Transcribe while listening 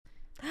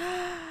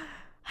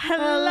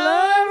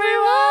Hello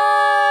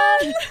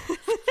everyone.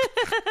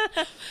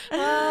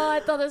 Oh, I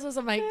thought this was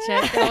a mic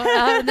check.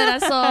 And then I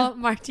saw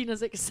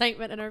Martina's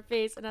excitement in her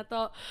face and I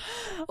thought,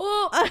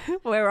 oh,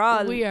 we're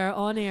on. We are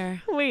on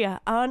air. We are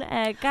on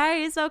air.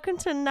 Guys, welcome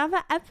to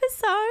another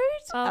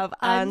episode of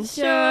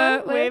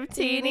Unsure with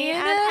Teeny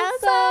and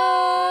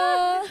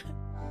Elsa.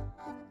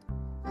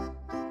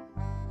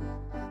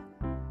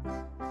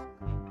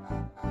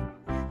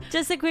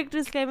 Just a quick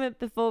disclaimer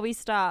before we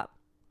start.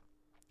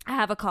 I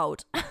have a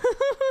cold.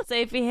 So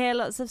if you hear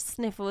lots of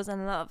sniffles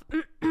and a lot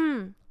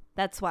of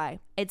that's why.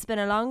 It's been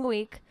a long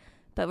week,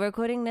 but we're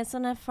recording this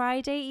on a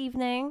Friday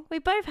evening. We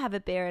both have a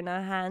beer in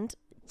our hand.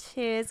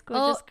 Cheers,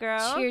 gorgeous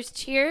girl. Cheers,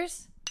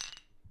 cheers.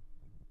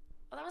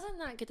 Well, that wasn't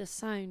that good a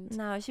sound.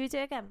 No, should we do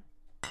it again?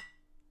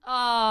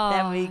 Oh,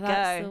 there we go.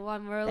 That's the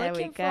one we're there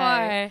looking we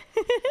go.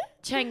 for.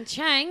 Ching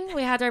chang.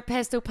 We had our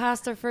pesto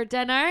pasta for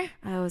dinner.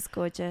 Oh, it was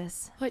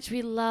gorgeous. Which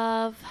we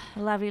love. A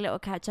lovely little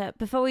catch up.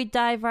 Before we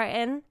dive right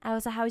in,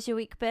 Elsa, how's your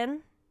week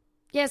been?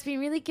 Yeah, it's been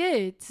really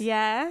good.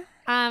 Yeah.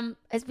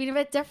 It's been a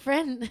bit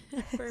different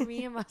for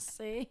me, I must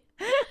say.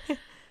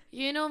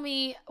 You know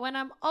me, when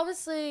I'm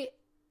obviously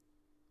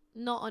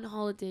not on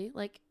holiday,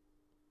 like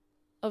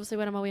obviously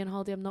when I'm away on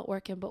holiday, I'm not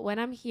working, but when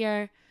I'm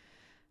here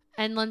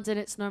in London,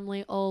 it's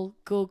normally all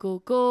go, go,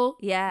 go.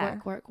 Yeah.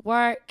 Work, work,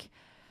 work.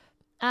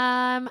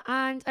 And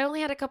I only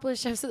had a couple of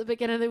shifts at the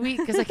beginning of the week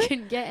because I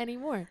couldn't get any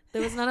more.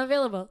 There was none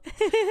available.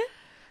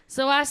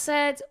 So I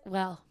said,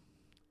 well,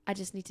 I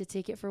just need to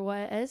take it for what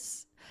it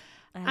is.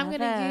 I'm going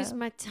to use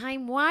my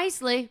time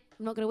wisely.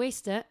 I'm not going to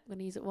waste it. I'm going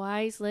to use it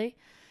wisely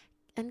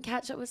and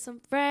catch up with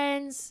some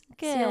friends.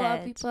 Good. See a lot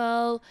of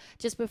people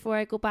just before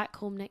I go back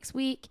home next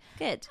week.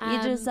 Good.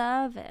 You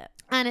deserve it.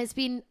 And it's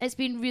been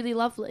really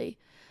lovely.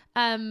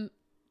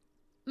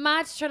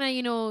 Mad's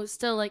trying to,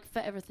 still like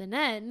fit everything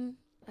in.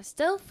 I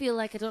still feel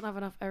like I don't have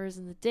enough hours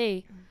in the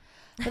day.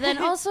 But then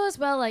also as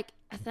well, like,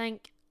 I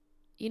think,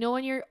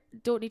 when you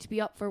don't need to be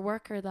up for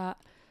work or that,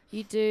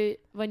 you do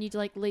when you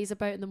like laze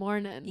about in the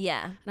morning.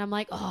 Yeah. And I'm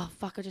like, oh,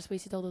 fuck, I just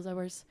wasted all those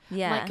hours.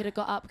 Yeah. Like, could have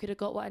got up, could have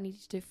got what I needed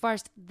to do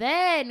first,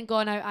 then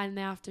gone out in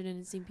the afternoon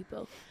and seen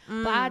people.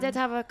 But I did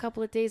have a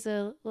couple of days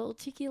of little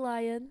cheeky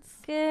lions.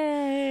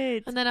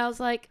 Good. And then I was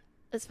like,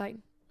 it's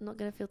fine. I'm not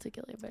going to feel too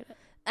guilty about it.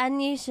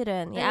 And you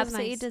shouldn't. You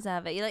absolutely nice.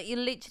 deserve it. You're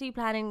literally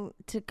planning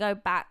to go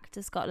back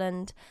to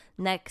Scotland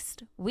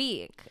next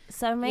week.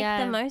 So make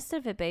the most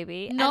of it,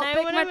 baby. Not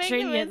booked my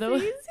train yet, though.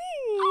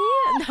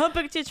 Not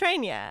booked your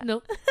train yet?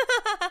 No.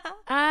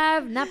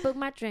 I've not booked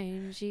my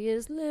train. She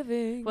is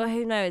living. Well,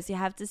 who knows? You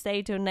have to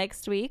stay till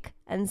next week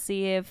and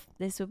see if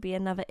this will be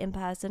another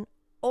in-person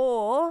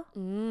or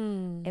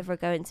if we're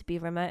going to be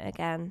remote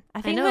again.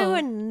 I think we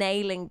were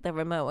nailing the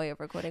remote way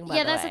of recording, by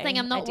the that's way. the thing.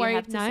 I'm not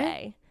worried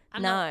now.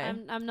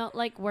 I'm I'm not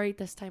like worried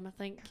this time, I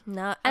think.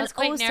 No. I was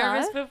quite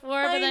nervous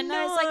before, but then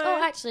now it's like,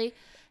 oh, actually,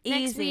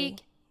 next Easy.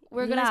 week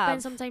we're going to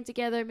spend some time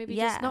together, maybe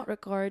just not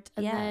record,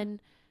 and then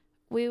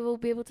we will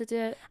be able to do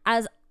it.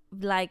 As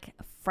like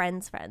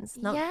friends,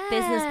 not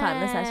business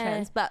partners as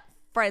friends, but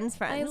friends.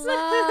 I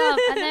love.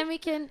 And then we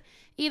can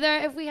either,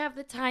 if we have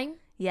the time,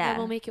 then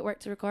we'll make it work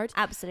to record.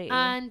 Absolutely.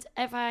 And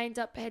if I end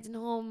up heading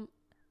home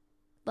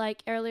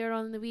like earlier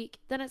on in the week,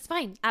 then it's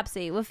fine.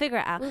 Absolutely. We'll figure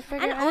it out.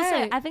 And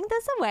also, I think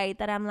there's a way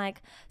that I'm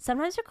like,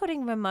 sometimes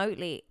recording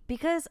remotely,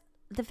 because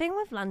the thing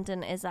with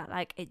London is that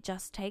like it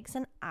just takes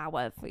an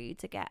hour for you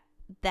to get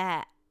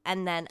there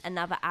and then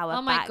another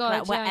hour back,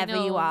 like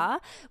wherever you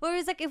are.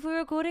 Whereas like if we're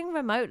recording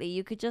remotely,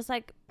 you could just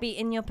like be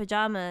in your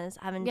pajamas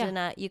having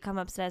dinner, you come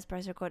upstairs,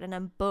 press record, and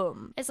then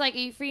boom. It's like, are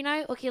you free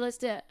now? Okay, let's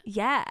do it.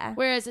 Yeah.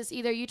 Whereas it's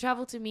either you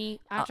travel to me,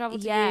 I travel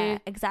to you. Yeah,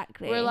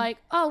 exactly. We're like,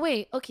 oh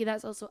wait, okay,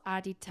 that's also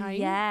added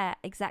time. Yeah,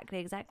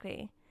 exactly.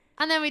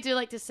 And then we do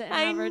like to sit and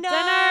have our dinner.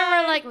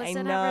 We're like, let's sit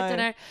and have our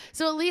dinner.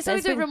 So at least when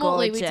we do it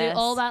remotely, we do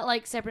all that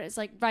like separate. It's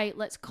like, right,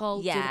 let's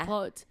call do the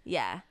pod.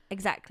 Yeah,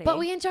 exactly. But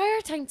we enjoy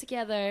our time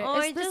together.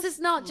 This is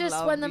not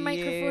just when the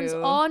microphone's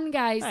on,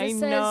 guys.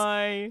 This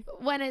is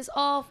when it's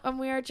off and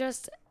we are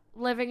just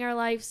living our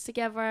lives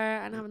together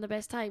and having the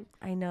best time.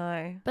 I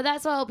know. But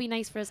that's why it'll be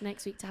nice for us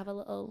next week to have a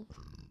little...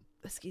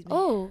 Excuse me.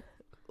 Oh,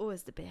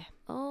 it's the beer.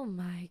 Oh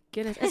my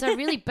goodness. It's a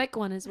really big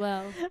one as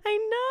well. I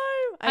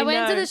know. I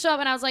went to the shop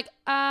and I was like,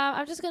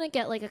 I'm just going to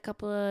get like a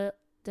couple of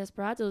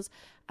Desperados.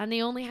 And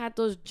they only had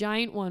those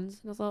giant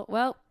ones. And I thought,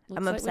 well,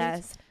 I'm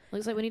obsessed.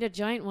 Looks like we need a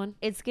giant one.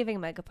 It's giving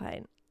mega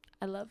pint.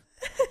 I love.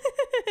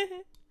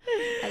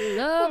 I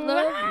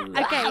love.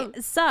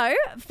 Okay, so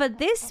for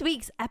this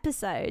week's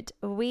episode,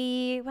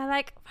 we were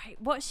like,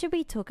 right, what should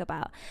we talk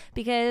about?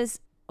 Because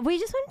we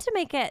just wanted to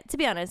make it, to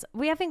be honest,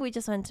 I think we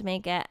just wanted to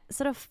make it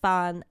sort of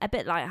fun, a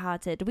bit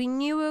lighthearted. We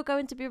knew we were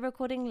going to be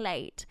recording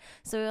late.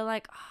 So we were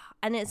like,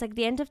 and it's like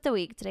the end of the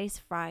week. Today's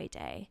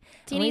Friday.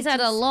 Teeny's had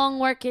a long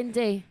working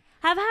day.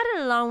 I've had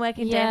a long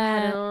working day.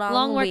 I've had a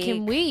long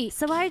working week.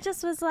 So I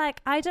just was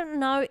like, I don't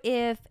know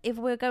if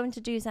we're going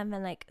to do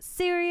something like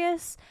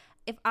serious,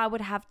 if I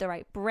would have the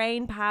right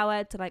brain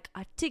power to like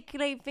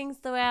articulate things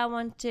the way I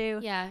want to.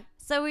 Yeah.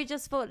 So we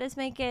just thought, let's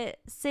make it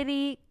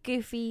silly,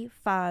 goofy,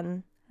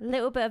 fun.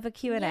 little bit of a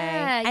Q&A.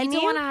 Yeah, and you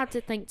don't want to have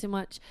to think too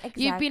much.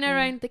 Exactly. You've been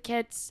around the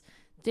kids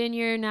doing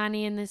your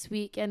nannying this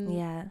week, and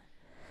yeah.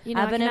 you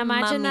know, I can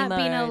imagine that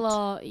being a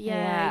lot.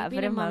 Yeah, I've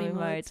been in mummy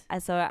mode.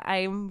 So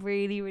I'm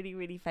really, really,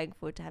 really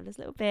thankful to have this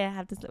little beer,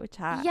 have this little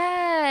chat.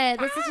 Yeah,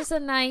 this is just a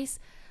nice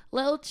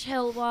little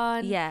chill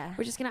one. Yeah.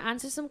 We're just going to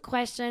answer some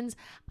questions,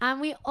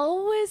 and we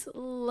always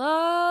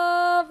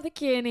love the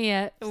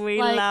Q&A. We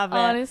love it.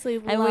 Honestly,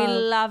 and we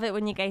love it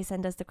when you guys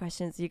send us the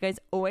questions. You guys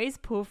always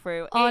pull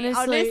through.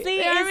 Honestly, it's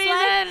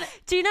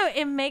like, do you know,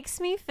 it makes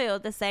me feel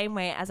the same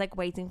way as like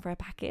waiting for a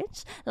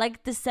package.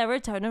 Like the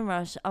serotonin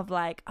rush of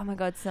like, oh my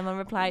God, someone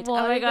replied.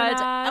 What oh my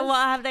God, ask? What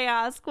have they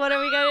asked? What are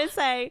we going to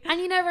say?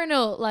 And you never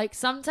know. Like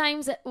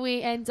sometimes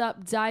we end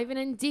up diving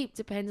in deep,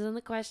 depends on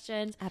the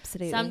questions.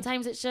 Absolutely.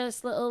 Sometimes it's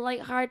just little like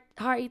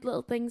hearty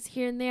little things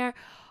here and there,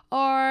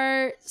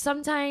 or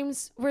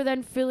sometimes we're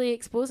then fully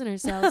exposing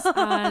ourselves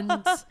and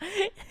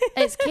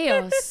it's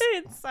chaos.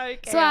 It's so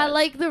chaos. So I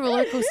like the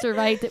roller coaster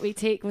ride that we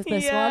take with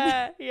this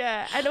one.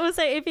 Yeah. And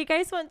also, if you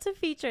guys want to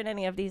feature in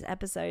any of these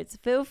episodes,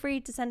 feel free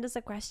to send us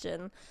a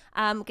question.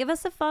 Give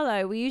us a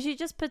follow. We usually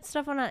just put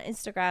stuff on our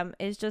Instagram.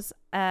 It's just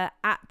at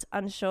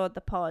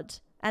 @unsuredthepod.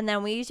 And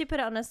then we usually put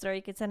it on a story.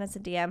 You could send us a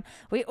DM.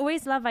 We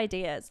always love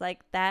ideas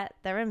like that.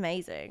 They're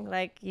amazing.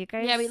 Like you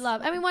guys. Yeah, we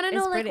love. And we want to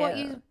know like brilliant. what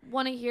you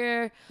want to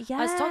hear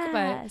us talk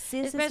about.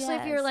 Especially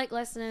if you're like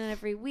listening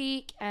every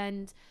week,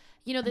 and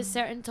you know there's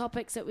certain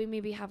topics that we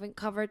maybe haven't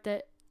covered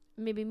that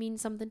maybe mean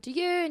something to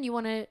you, and you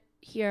want to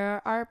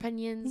hear our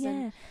opinions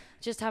and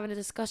just having a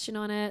discussion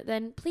on it.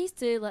 Then please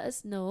do let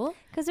us know,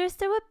 because we're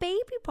still a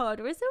baby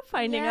pod. We're still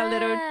finding our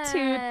little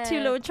two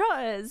little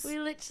trotters. We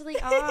literally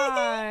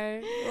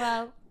are.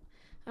 Well,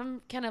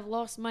 I'm kind of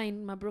lost my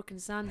broken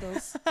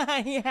sandals.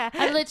 Yeah.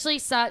 I literally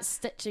sat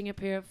stitching a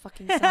pair of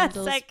fucking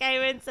sandals. That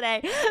came in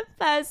today.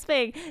 First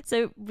thing.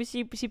 So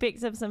she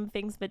picked up some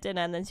things for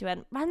dinner, and then she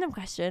went, random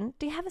question,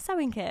 do you have a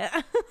sewing kit?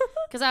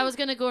 Because I was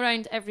going to go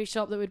around every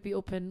shop that would be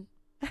open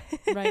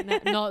right now.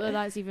 Not that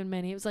that's even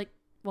many. It was like,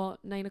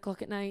 what, 9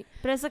 o'clock at night.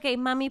 But it's okay.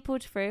 Mummy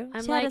pulled through.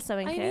 I'm she like, had a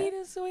sewing kit. I need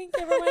a sewing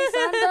kit for my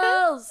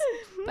sandals.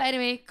 But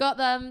anyway, got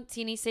them.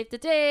 Teeny saved the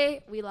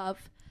day. We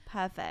love.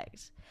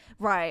 Perfect.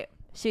 Right.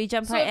 Should we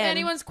jump so right if in?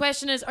 Anyone's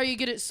question is, are you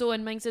good at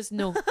sewing? Mine says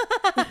no.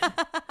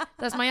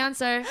 That's my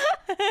answer.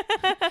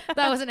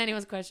 That wasn't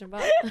anyone's question,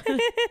 but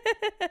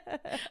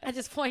I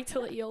just wanted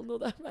to let you all know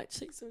that I'm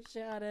actually so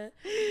shit at it.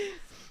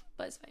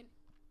 But it's fine.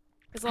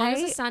 As long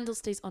as the sandal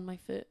stays on my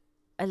foot.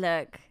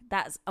 Look,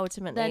 that's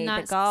ultimately then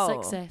that's the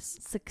goal.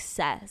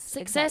 Success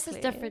Exactly. is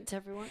different to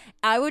everyone.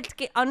 I would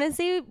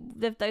honestly,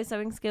 with those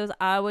sewing skills,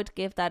 I would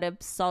give that a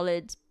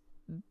solid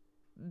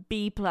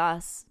B+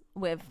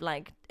 with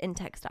like in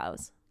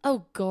textiles.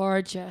 Oh,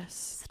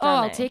 gorgeous. Stunning.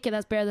 Oh, I'll take it.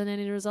 That's better than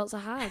any results I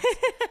had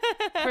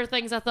for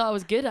things I thought I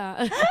was good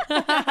at.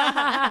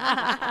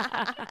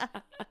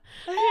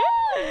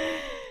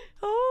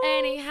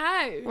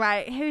 Anyhow.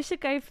 Right, who should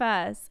go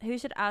first? Who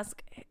should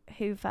ask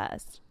who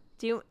first?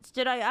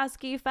 Should I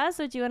ask you first,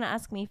 or do you want to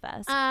ask me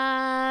first?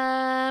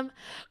 I'm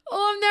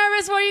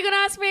nervous. What are you going to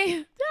ask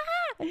me?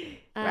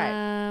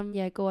 Right.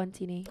 Yeah, go on,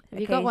 Teeny. Have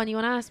you got one you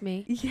want to ask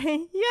me?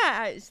 Yeah,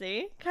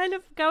 actually. Kind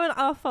of going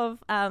off of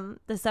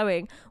the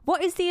sewing.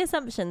 What is the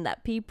assumption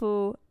that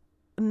people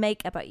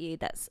make about you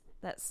that's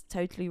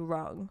totally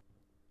wrong?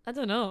 I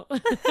don't know.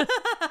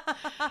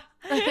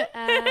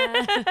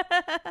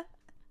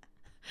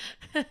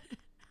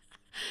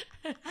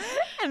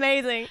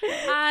 Amazing.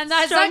 And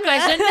that's that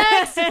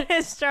question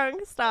next.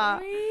 Strong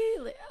start.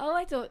 Really? Oh,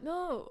 I don't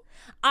know.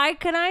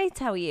 Can I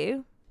tell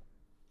you?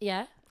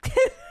 Yeah.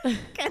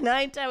 Can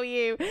I tell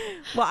you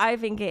what I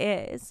think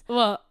it is?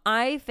 What?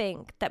 I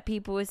think that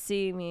people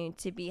assume you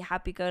to be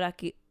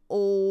happy-go-lucky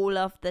all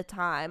of the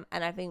time,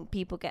 and I think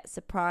people get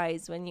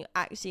surprised when you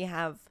actually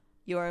have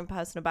your own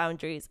personal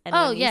boundaries and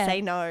when you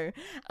say no.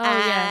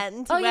 Yeah,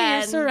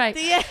 you're so right.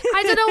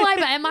 I don't know why,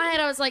 but in my head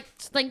I was like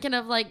thinking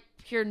of like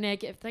pure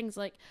negative things,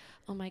 like,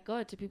 oh my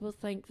God, do people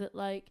think that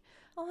like,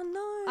 oh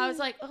no. I was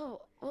like,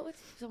 oh, what would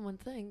someone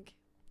think?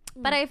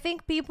 But I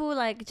think people,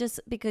 like, just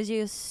because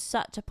you're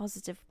such a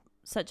positive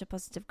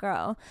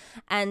girl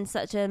and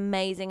such an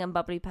amazing and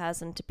bubbly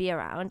person to be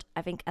around,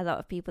 I think a lot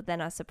of people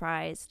then are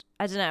surprised.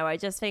 I don't know. I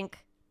just think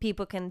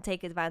people can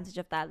take advantage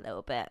of that a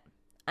little bit.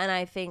 And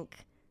I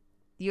think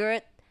you're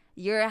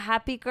a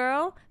happy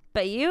girl,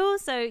 but you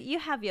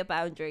have your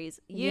boundaries.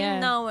 You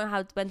know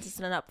when to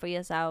stand up for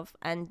yourself,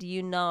 and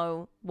you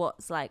know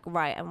what's like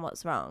right and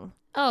what's wrong.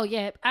 Oh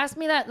yeah. Ask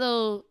me that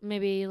though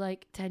maybe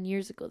like 10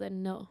 years ago,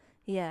 then no.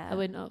 Yeah. I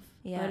wouldn't have.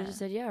 Yeah. I would have just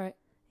said, yeah, all right.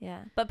 Yeah.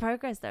 But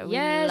progress though.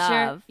 Yeah, we love.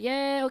 Sure.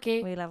 Yeah,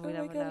 okay. We love. Oh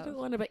my God, I don't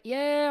want to, but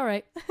yeah, all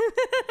right.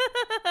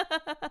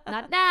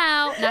 Not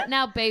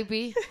now,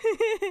 baby.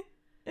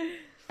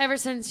 Ever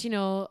since,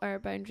 our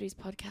Boundaries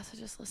podcast, I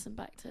just listen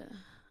back to it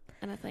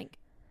and I think,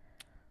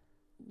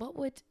 what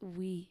would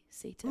we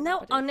say to everybody?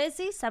 No,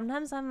 honestly,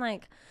 sometimes I'm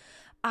like,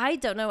 I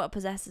don't know what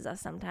possesses us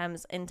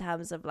sometimes in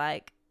terms of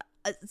like,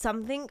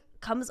 something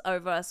comes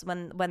over us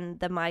when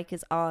the mic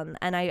is on,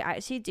 and I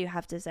actually do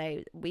have to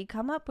say we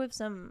come up with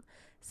some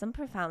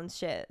profound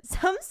shit,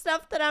 some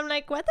stuff that I'm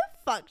like, where the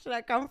fuck did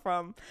that come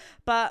from?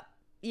 But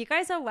you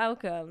guys are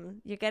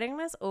welcome. You're getting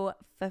this all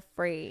for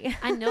free.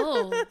 I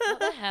know. What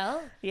the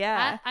hell?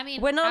 Yeah. I mean,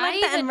 we're not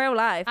like that in real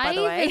life, by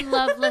the way. I even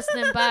love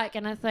listening back,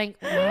 and I think,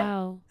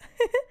 wow.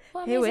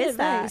 Who is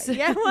advice. that?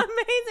 Yeah, what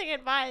amazing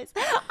advice.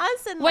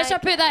 Wish I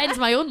put that into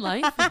my own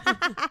life.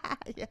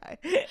 Yeah,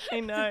 I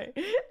know.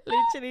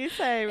 Literally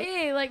same.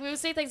 Hey, like we would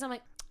say things, I'm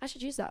like, I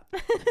should use that.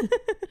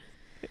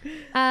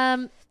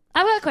 I've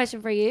got a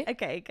question for you.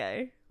 Okay,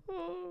 go.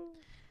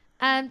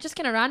 Just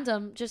kind of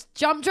random. Just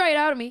jumped right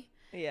out of me.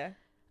 Yeah.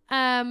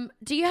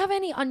 Do you have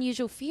any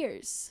unusual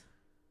fears?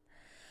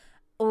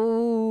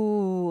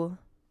 Oh,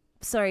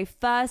 sorry.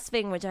 First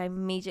thing which I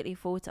immediately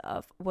thought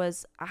of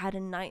was I had a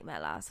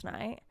nightmare last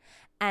night,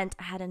 and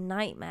I had a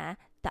nightmare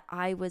that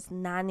I was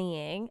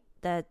nannying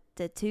the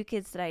 2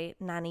 kids that I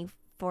nanny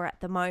for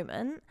at the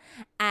moment,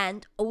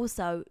 and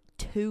also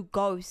 2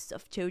 ghosts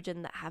of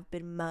children that have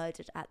been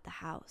murdered at the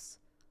house.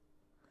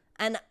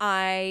 And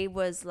I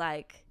was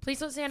like, please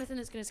don't say anything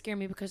that's going to scare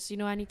me, because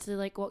I need to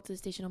like walk to the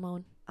station on my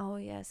own. Oh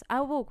yes,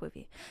 I'll walk with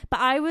you.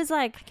 But I was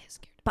like, I get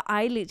scared. But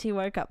I literally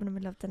woke up in the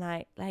middle of the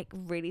night, like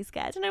really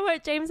scared. And I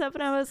woke James up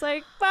and I was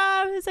like,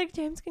 wow. He was like,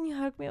 James, can you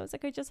hug me? I was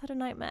like, I just had a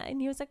nightmare. And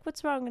he was like,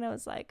 what's wrong? And I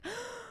was like,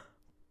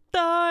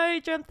 no,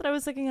 I dreamt that I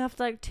was looking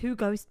after like 2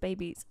 ghost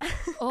babies.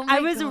 Oh my I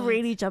was God.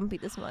 really jumpy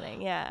this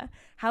morning. Yeah.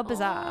 How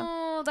bizarre.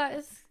 Oh, that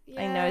is,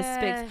 yeah. I know, it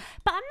speaks.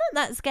 But I'm not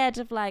that scared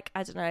of like,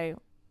 I don't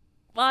know.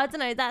 Well, I don't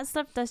know. That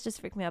stuff does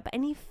just freak me out. But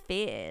any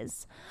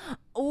fears?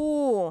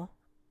 Oh,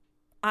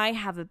 I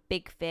have a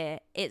big fear.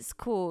 It's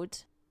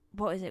called,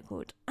 what is it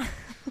called?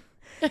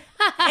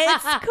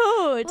 It's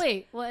called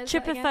Wait, what is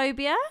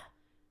trypophobia.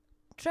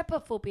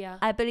 Trypophobia.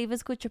 I believe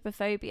it's called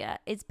trypophobia.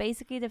 It's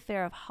basically the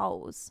fear of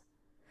holes.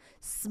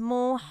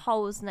 Small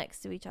holes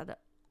next to each other.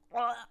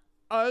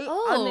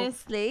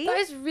 Honestly, that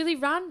is really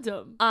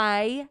random.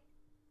 I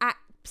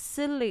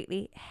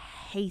absolutely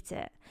hate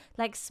it.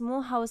 Like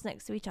small holes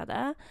next to each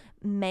other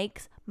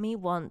makes me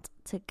want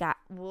to get.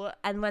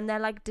 And when they're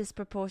like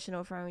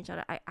disproportional from each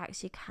other, I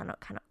actually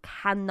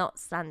cannot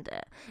stand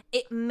it.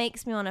 It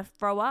makes me want to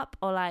throw up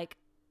or like.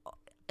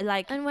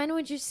 And when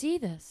would you see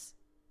this?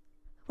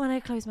 When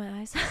I close my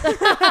eyes.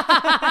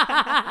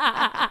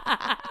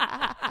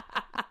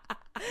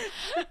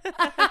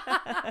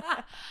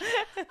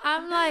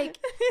 I'm like,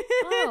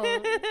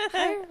 oh,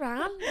 how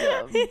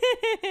random.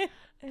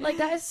 Like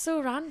that is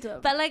so random.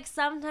 But like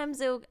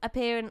sometimes it'll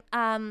appear in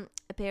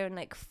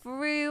like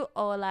fruit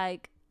or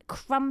like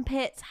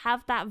crumpets,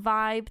 have that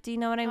vibe. Do you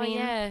know what I mean?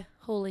 Yeah,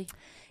 holy.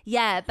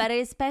 Yeah, but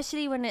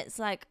especially when it's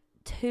like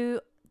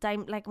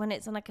like when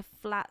it's on like a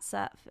flat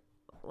surface.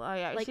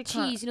 Well, like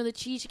cheese, the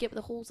cheese you get with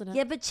the holes in it.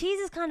 Yeah, but cheese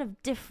is kind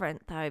of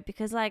different though,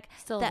 because like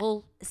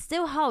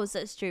still holes,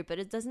 that's true, but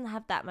it doesn't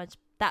have that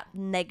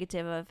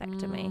negative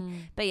effect on me.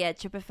 But yeah,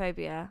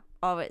 trypophobia,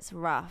 oh, it's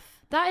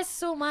rough. That is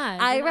so mad.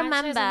 I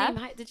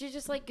remember. Did you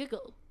just like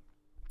Google?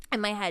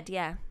 In my head,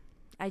 yeah.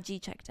 I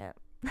G-checked it.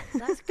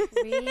 That's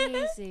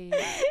crazy.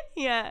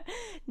 Yeah.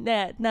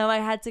 No, I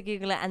had to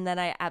Google it, and then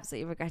I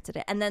absolutely regretted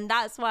it. And then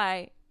that's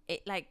why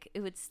it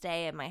would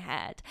stay in my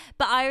head.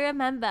 But I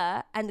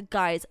remember, and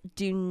guys,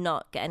 do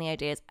not get any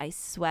ideas, I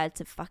swear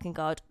to fucking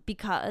God,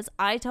 because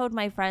I told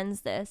my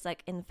friends this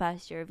like in the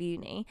first year of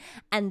uni,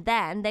 and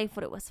then they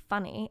thought it was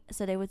funny,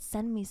 so they would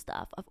send me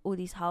stuff of all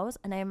these holes.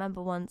 And I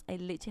remember once I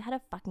literally had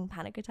a fucking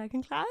panic attack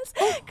in class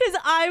because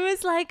I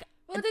was like,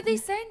 what did they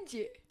send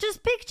you?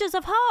 Just pictures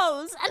of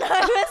holes. And I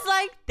was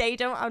like, they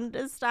don't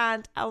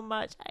understand how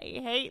much I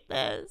hate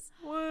this.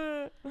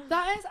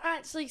 That is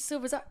actually so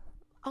bizarre.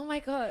 Oh my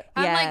God.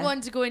 Yeah. I'm like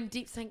wanting to go in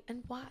deep think,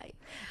 and why?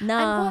 No.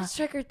 And what's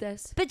triggered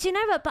this? But you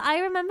know what? But I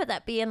remember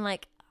that being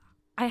like,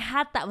 I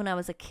had that when I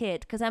was a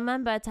kid, because I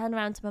remember I turned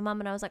around to my mum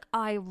and I was like,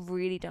 I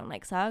really don't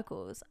like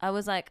circles. I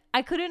was like,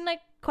 I couldn't like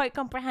quite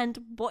comprehend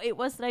what it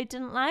was that I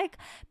didn't like,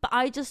 but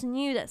I just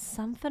knew that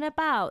something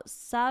about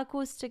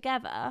circles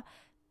together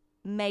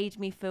made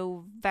me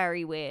feel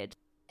very weird.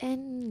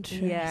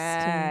 Interesting.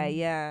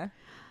 Yeah.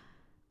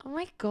 Oh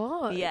my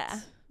God. Yeah.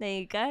 There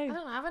you go. I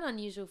don't have an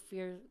unusual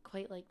fear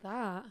quite like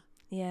that.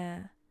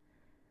 Yeah.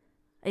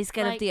 Are you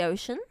scared of the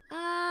ocean?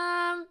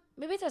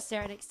 Maybe to a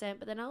certain extent,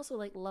 but then I also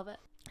like love it.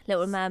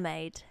 Little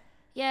Mermaid.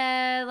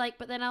 Yeah, like,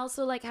 but then I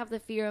also like have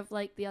the fear of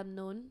like the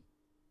unknown.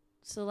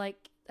 So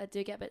like I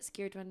do get a bit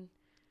scared when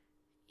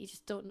you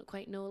just don't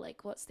quite know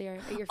like what's there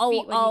at your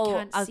feet when you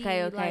can't see.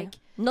 Okay. Like,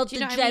 not the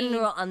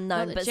general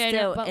unknown, but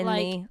still in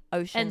like, the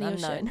ocean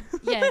unknown.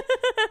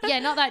 Yeah,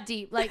 not that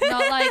deep. Like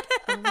not like,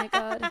 oh my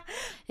God,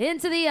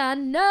 into the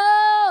unknown.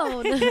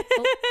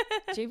 Oh,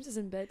 James is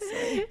in bed.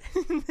 Sorry.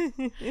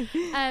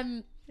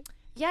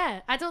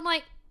 Yeah, I don't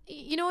like.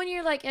 When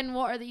you're like in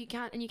water that you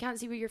can't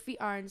see where your feet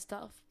are and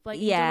stuff. Like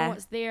you don't know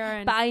what's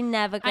there. But I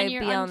never go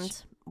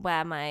beyond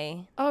where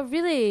my. Oh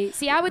really?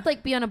 See, I would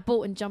like be on a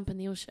boat and jump in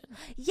the ocean.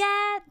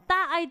 Yeah,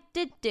 that I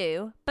did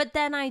do. But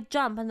then I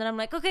jump and then I'm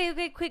like,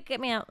 okay, quick, get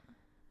me out.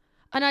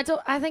 And I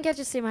think I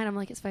just say mine. I'm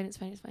like, it's fine.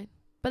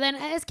 But then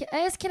it is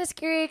kind of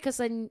scary because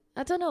I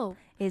don't know.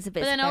 It's a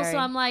bit But then scary. also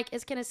I'm like,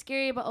 it's kind of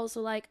scary, but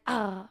also like,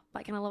 but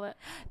I kind of love it.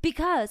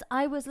 Because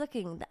I was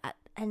looking at,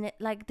 and it,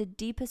 like the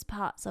deepest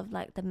parts of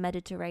like the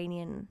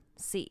Mediterranean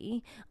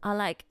Sea are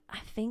like, I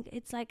think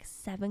it's like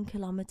 7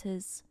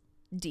 kilometers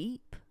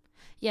deep.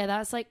 Yeah,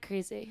 that's like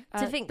crazy.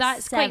 To think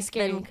that's 7 quite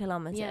scary.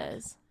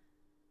 kilometers.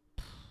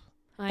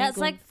 Yeah. That's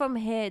like from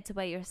here to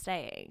where you're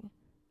staying,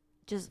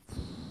 just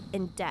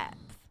in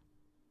depth.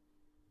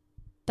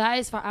 That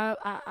is far.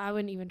 I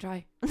wouldn't even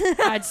try.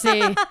 I'd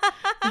say,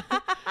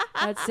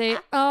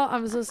 oh,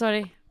 I'm so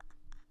sorry.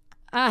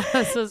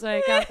 I'm so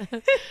sorry, Cap.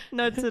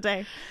 Not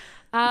today.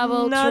 I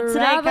will not travel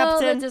today,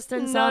 Captain. the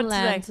distance Not on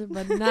land,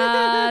 but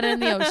not in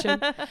the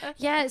ocean.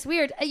 Yeah, it's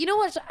weird. You know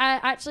what?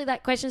 Actually,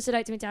 that question stood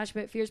out to me to ask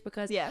about fears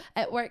because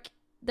at work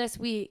this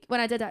week,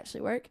 when I did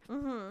actually work,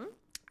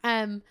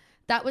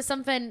 that was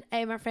something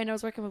my friend I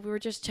was working with, we were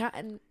just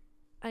chatting.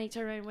 And he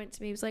turned around and went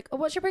to me. He was like, oh,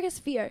 what's your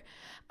biggest fear?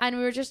 And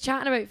we were just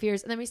chatting about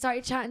fears. And then we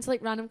started chatting to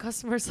like random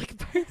customers like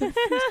about their fears.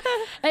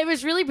 It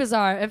was really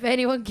bizarre. If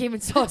anyone came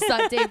and saw us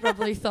that day,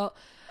 probably thought,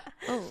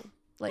 oh,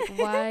 like,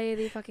 why are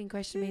they fucking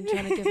questioning me and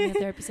trying to give me a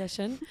therapy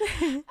session?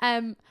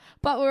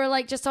 But we were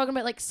like just talking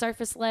about like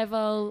surface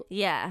level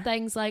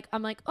things. Like,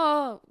 I'm like,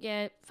 oh,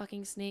 yeah,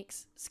 fucking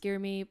snakes scare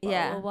me.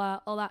 Blah, blah, blah,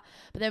 all that.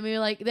 But then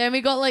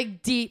we got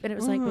like deep and it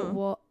was like, but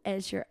what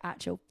is your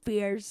actual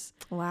fears?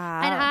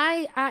 Wow. And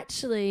I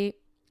actually...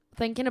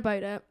 thinking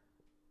about it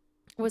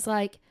was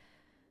like,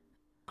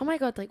 oh my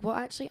god, like what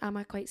actually am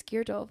I quite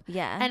scared of?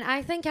 Yeah. And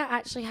I think I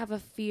actually have a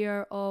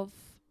fear of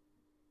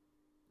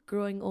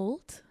growing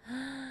old.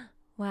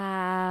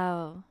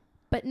 Wow.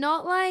 But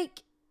not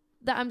like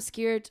that I'm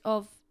scared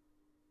of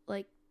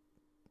like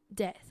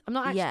death. I'm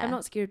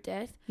not scared of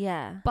death.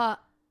 Yeah.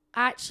 But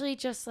actually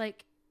just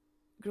like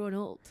growing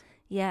old.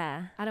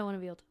 Yeah. I don't want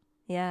to be old.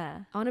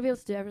 Yeah. I want to be able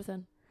to do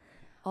everything.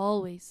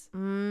 Always. Do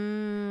you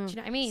know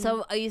what I mean?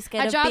 So are you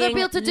scared I'd of rather being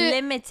be able to do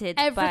limited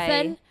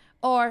everything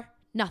or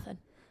nothing.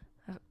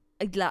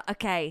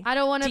 Okay. I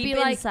don't want to be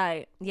like,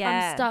 insight.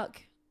 Yeah. I'm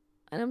stuck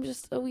and I'm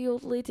just a wee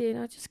old lady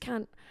and I just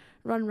can't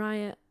run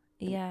riot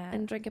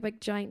and drink a big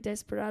giant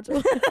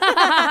desperado.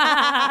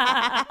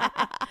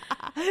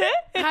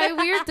 How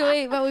weird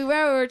though, but we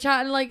were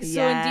chatting like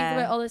so in deep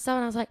about all this stuff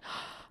and I was like,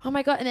 oh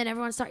my god. And then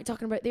everyone started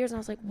talking about theirs and I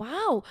was like,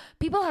 wow,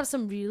 people have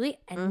some really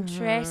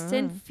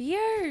interesting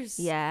fears.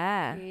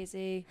 Yeah.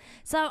 Crazy.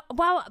 So,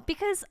 well,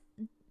 because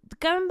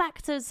going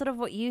back to sort of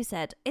what you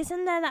said,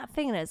 isn't there that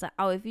thing that's like,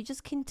 oh, if you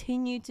just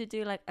continue to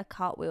do like a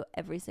cartwheel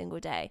every single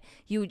day,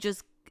 you would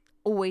just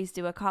always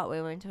do a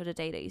cartwheel until the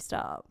day that you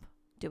stop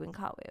doing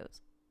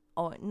cartwheels?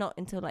 Or not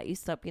until like you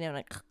stop, you know,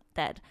 like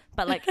dead,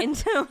 but like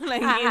until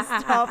like you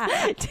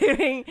stop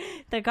doing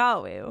the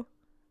cartwheel.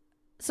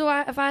 So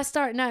if I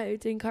start now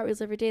doing cartwheels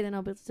every day, then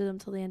I'll be able to do them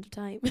till the end of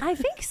time. I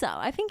think so.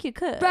 I think you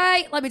could.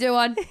 Right, let me do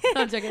one.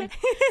 No, I'm joking.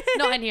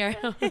 Not in here.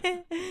 I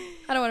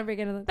don't want to break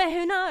into them. But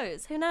who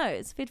knows? Who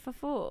knows? Food for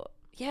thought.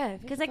 Yeah.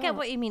 Because I get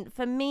what you mean.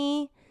 For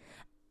me,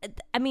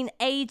 I mean,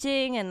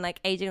 aging,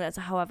 that's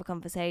a whole other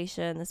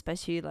conversation,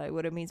 especially like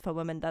what it means for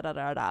women, da da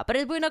da da.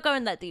 But we're not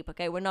going that deep,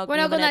 okay? We're not going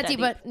that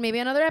deep, but maybe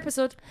another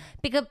episode.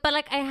 But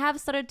like I have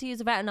started to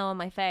use retinol on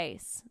my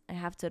face, I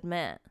have to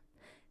admit.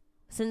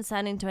 Since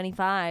turning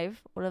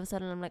 25, all of a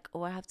sudden I'm like,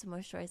 oh, I have to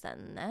moisturize that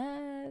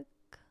neck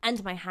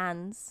and my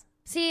hands.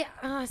 See,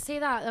 I say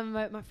that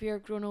about my fear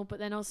of growing old, but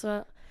then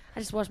also I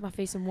just wash my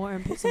face in water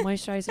and put some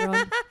moisturizer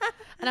on.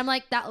 And I'm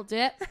like, that'll do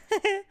it.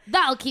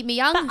 That'll keep me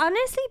young. But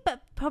honestly,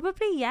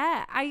 probably,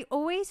 yeah. I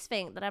always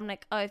think that I'm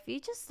like, oh, if you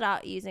just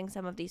start using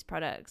some of these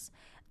products,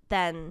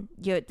 then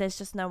there's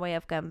just no way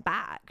of going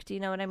back. Do you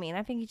know what I mean?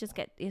 I think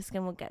your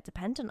skin will get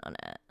dependent on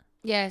it.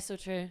 Yeah, so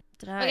true.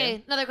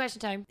 Okay, another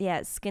question time. Yeah,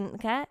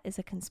 skincare is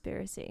a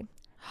conspiracy.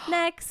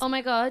 Next. Oh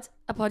my god,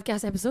 a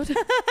podcast episode.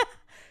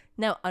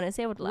 No,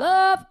 honestly, I would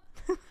love.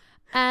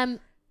 Oh,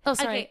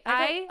 sorry.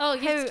 Okay,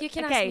 you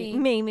can ask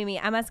me. Me.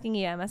 I'm asking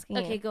you.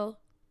 Okay, go.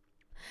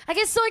 I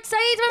get so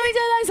excited when we do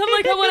this. I'm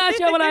like, I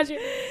want to ask you.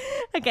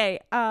 Okay.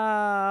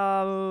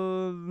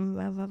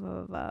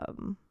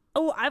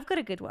 Oh, I've got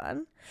a good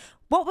one.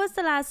 What was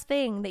the last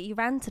thing that you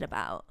ranted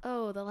about?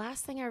 Oh, the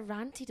last thing I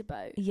ranted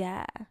about.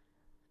 Yeah.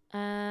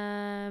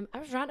 I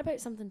was ranting about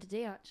something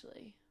today,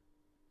 actually.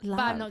 Love.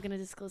 But I'm not going to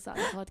disclose that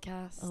on the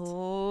podcast.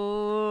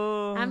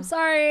 Oh. I'm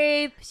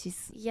sorry.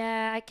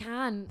 Yeah, I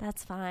can.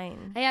 That's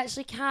fine. I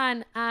actually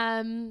can.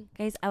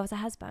 Guys, Elsa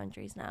has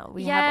boundaries now.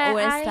 We have all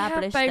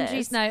established I have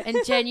boundaries now. And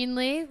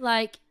genuinely,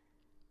 like,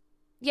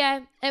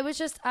 yeah, it was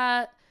just,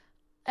 it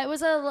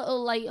was a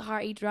little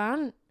light-hearted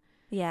rant.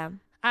 Yeah.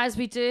 As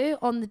we do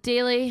on the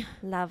daily.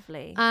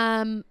 Lovely.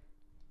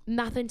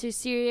 Nothing too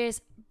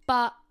serious,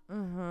 but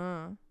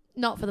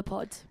not for the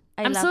pod.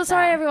 I'm so that.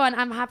 sorry, everyone.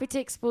 I'm happy to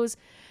expose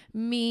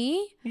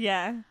me.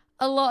 Yeah.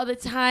 A lot of the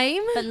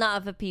time. But not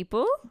other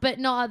people.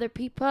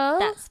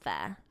 That's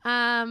fair.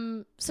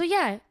 So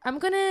yeah, I'm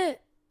gonna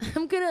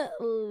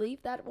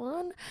leave that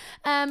one.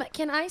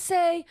 Can I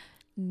say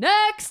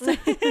next?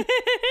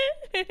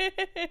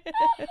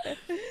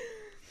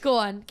 Go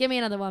on. Give me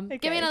another one. Okay.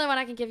 Give me another one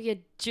I can give you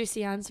a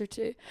juicy answer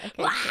to.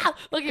 Okay. Wow.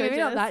 Okay, maybe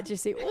not Gorgeous. that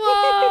juicy.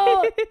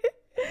 Whoa.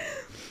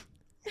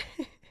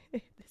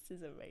 This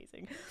is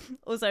amazing.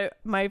 Also,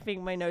 my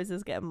nose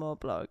is getting more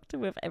blocked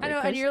with every I know,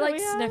 and you're like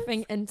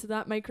sniffing into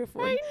that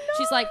microphone. I know.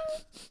 She's like,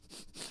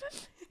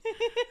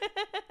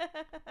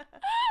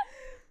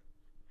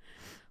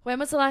 when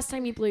was the last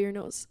time you blew your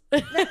nose?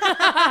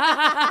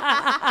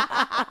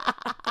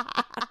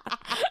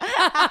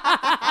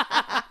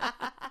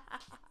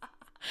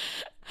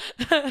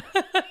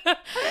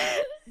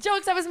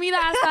 Jokes, that was me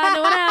that asked that,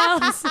 no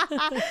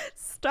one else.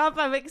 Stop,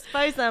 I'm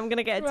exposed now. I'm going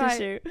to get a Right.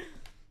 tissue.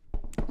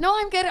 No,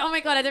 I'm good. Oh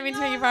my god, I didn't mean to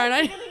make you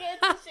paranoid.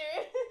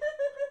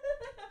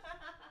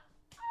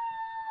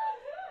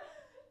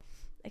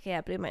 Okay,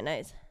 I blew my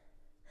nose.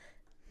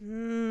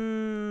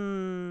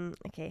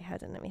 Okay,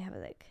 hold on, let me have a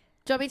look.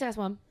 Do you want me to ask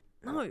one?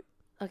 No.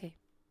 Okay.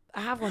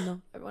 I have one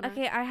though.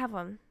 Okay, I have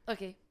one.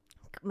 Okay.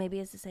 Maybe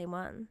it's the same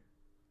one.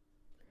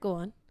 Go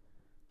on.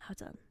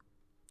 Hold on.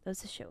 That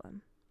was a shit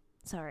one.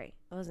 Sorry,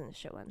 it wasn't a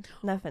shit one.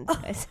 No offense,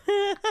 guys.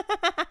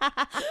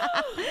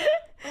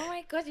 Oh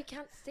my god, you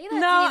can't say that. No,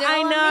 to me.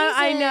 They're all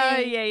I know.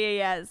 amazing.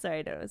 Yeah.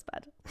 Sorry, no, it was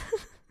bad.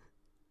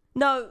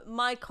 No,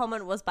 my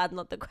comment was bad,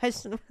 not the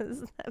question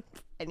was.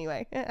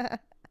 Anyway.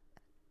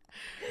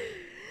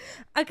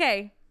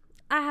 Okay,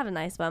 I have a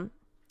nice one.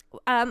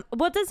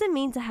 What does it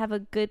mean to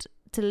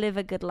live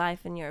a good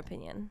life in your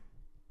opinion?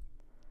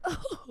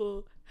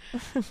 Oh,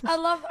 I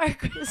love our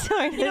questions.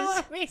 Sorry, You know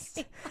what I mean?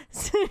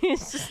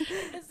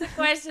 It's the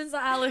questions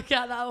that I look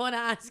at that I want to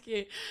ask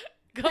you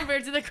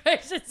compared to the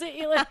questions that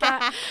you look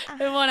at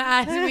and want to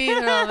ask me.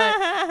 They're all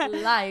about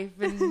life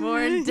and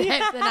more in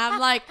depth. And I'm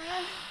like,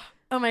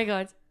 oh my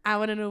God, I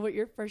want to know what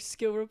your first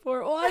school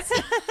report was.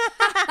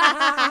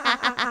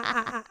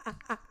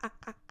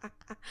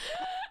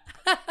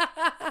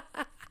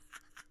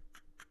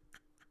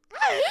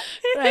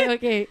 Right,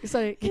 okay.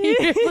 Sorry, can you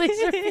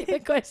please repeat the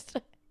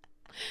question?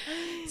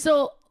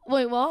 So,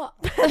 wait, what?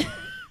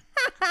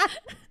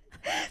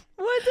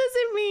 What does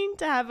it mean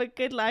to have a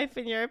good life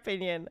in your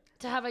opinion?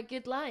 To have a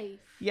good life?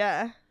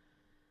 Yeah.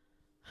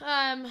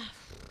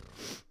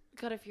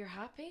 God, if you're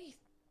happy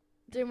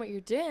doing what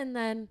you're doing,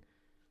 then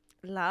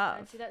I'd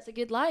Love. say that's a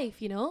good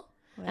life, you know?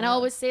 Wow. And I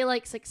always say,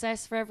 like,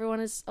 success for everyone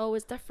is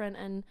always different,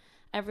 and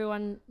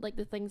everyone, like,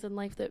 the things in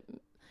life that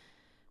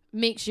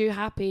makes you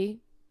happy,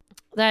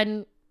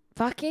 then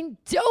fucking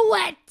do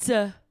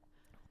it.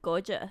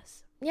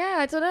 Gorgeous. Yeah,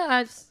 I don't know.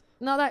 It's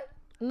not that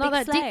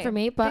Big deep slay. for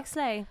me, Big but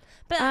slay.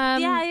 But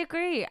yeah, I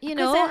agree. you 'Cause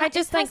know, I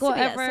just it has think to be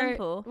that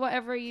simple.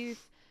 whatever you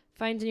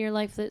find in your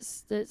life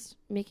that's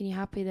making you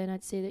happy, then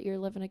I'd say that you're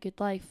living a good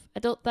life. I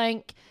don't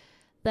think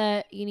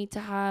that you need to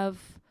have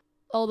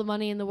all the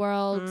money in the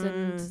world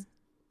and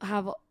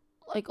have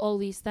like all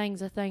these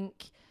things. I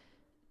think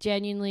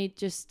genuinely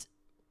just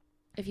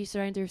if you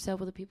surround yourself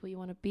with the people you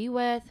want to be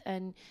with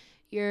and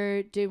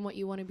you're doing what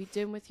you want to be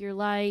doing with your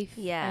life,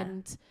 Yeah.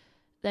 and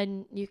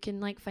then you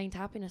can like find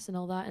happiness and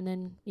all that, and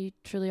then you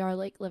truly are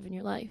like living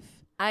your life.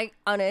 I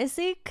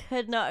honestly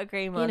could not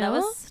agree more. You That know?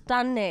 was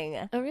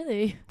stunning. Oh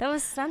really? That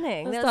was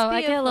stunning. That was Stop.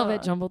 I get a little bit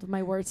beautiful. jumbled with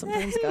my words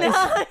sometimes, No, guys.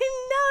 that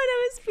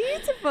was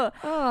beautiful.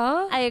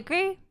 Aww. I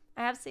agree.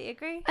 I absolutely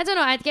agree. I don't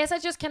know. I guess I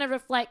just kind of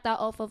reflect that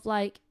off of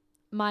like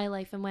my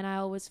life, and when I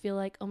always feel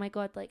like, oh my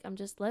God, like I'm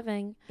just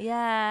living.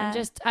 Yeah.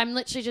 I'm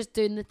literally just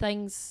doing the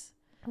things.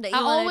 That you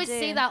I wanna always do.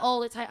 say that all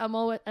the time. I'm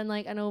always, and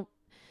like I know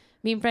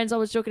me and friends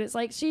always joking. It's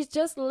like she's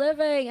just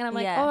living, and I'm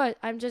like, Yeah. oh, I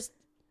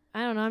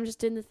don't know. I'm just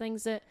doing the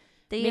things that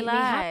That you make me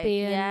like.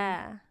 happy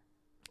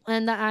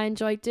and that I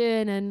enjoy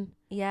doing, and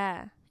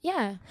Yeah.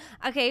 yeah.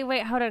 Okay,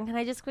 wait, hold on. Can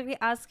I just quickly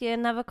ask you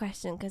another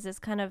question? Because it's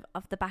kind of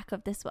off the back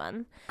of this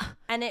one.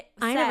 And it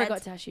I said, never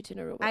got to ask you to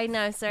know. I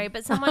know, sorry.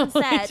 But someone I'm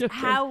said, joking.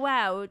 how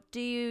well do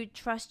you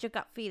trust your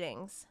gut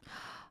feelings?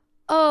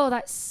 Oh,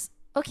 that's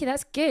okay.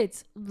 That's good.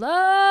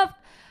 Love.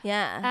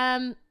 Yeah.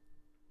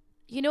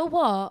 You know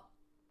what?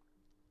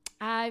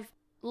 I've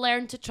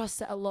learned to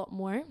trust it a lot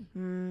more.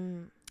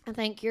 I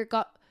think your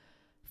gut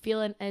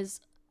feeling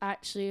is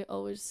actually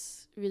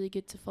always really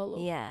good to follow.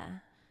 Yeah.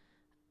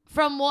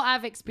 From what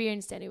I've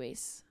experienced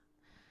anyways.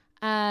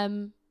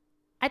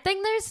 I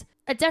think there's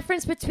a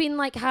difference between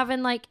like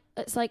having like,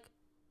 it's like,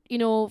 you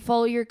know,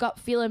 follow your gut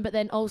feeling, but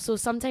then also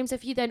sometimes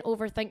if you then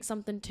overthink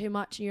something too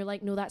much and you're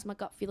like, no, that's my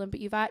gut feeling, but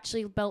you've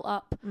actually built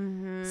up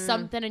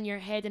something in your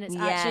head and it's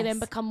actually then Yes.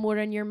 become more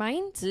in your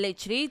mind.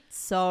 Literally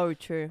so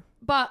true.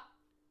 But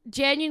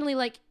genuinely,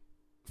 like,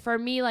 for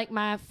me, like,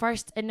 my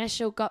first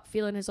initial gut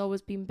feeling has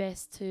always been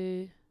best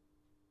to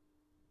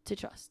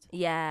trust.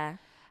 Yeah.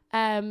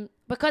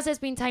 Because there's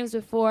been times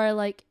before,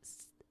 like,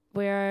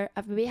 where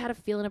I've maybe had a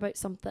feeling about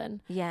something,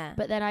 Yeah.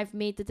 but then I've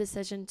made the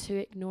decision to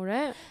ignore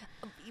it.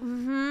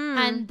 Mm-hmm.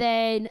 And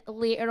then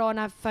later on,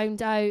 I've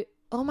found out,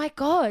 oh my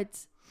God,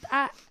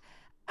 I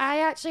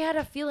actually had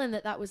a feeling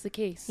that was the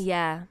case.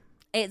 Yeah.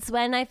 It's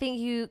when I think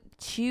you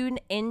tune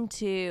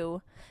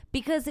into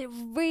Because it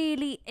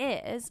really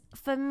is,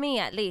 for me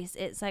at least,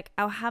 it's like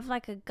I'll have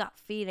like a gut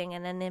feeling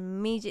and then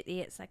immediately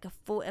it's like a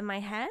thought in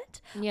my head.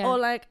 Yeah. Or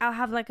like I'll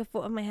have like a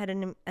thought in my head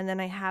and then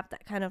I have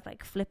that kind of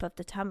like flip of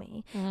the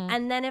tummy.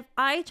 And then if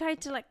I try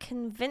to like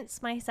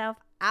convince myself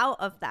out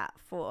of that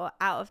thought,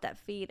 out of that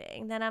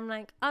feeling, then I'm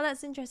like, oh,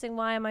 that's interesting.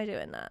 Why am I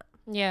doing that?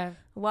 Yeah.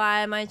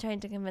 Why am I trying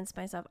to convince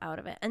myself out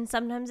of it? And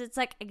sometimes it's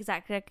like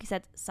exactly like you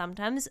said,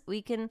 sometimes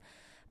we can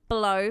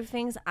blow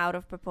things out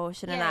of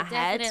proportion in our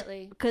head,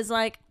 because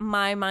like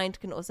my mind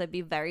can also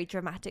be very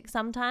dramatic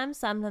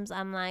sometimes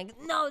I'm like,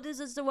 no, this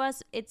is the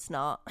worst. It's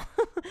not.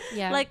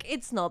 Like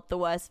it's not the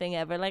worst thing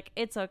ever, like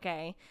it's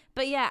okay.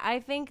 But yeah,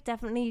 I think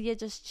definitely you're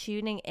just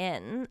tuning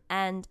in,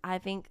 and I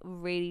think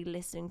really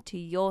listening to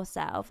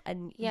yourself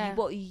and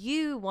what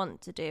you want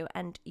to do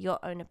and your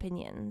own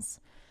opinions.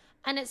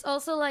 And it's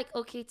also like,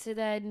 okay, to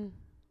then,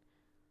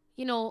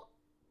 you know,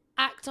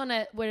 act on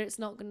it where it's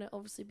not going to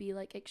obviously be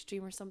like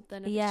extreme or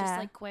something. If it's just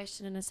like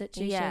questioning a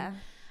situation.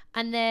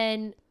 And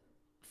then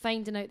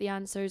finding out the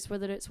answers,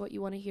 whether it's what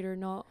you want to hear or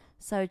not.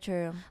 So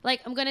true. Like,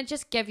 I'm going to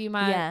just give you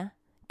my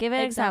give an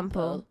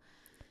example.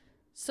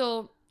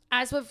 So,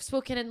 as we've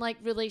spoken in like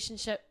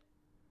relationship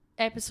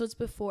episodes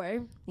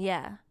before.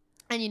 Yeah.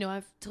 And, you know,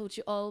 I've told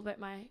you all about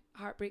my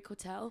heartbreak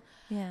hotel.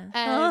 Yeah.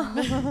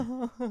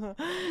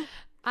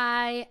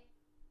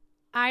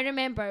 I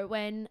remember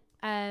when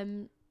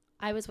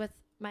I was with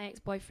my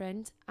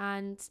ex-boyfriend,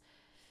 and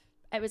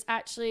it was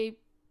actually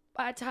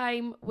at a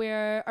time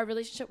where our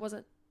relationship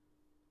wasn't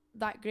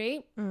that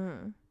great.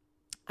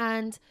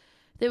 And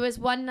there was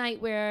one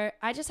night where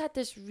I just had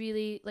this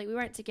really, like, we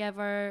weren't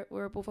together, we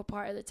were both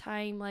apart at the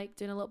time, like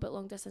doing a little bit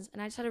long distance,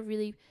 and I just had a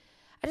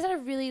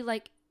really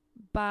like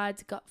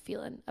bad gut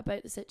feeling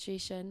about the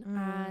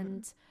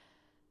situation.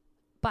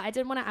 But I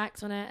didn't want to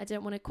act on it, I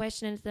didn't want to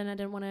question anything, I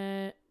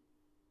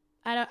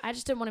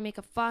just didn't want to make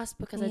a fuss,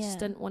 because I just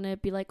didn't want to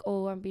be like,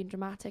 oh, I'm being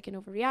dramatic and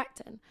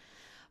overreacting.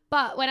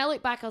 But when I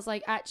look back, I was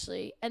like,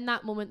 actually, in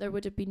that moment, there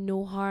would have been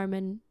no harm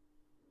in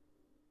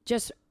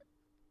just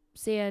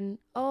saying,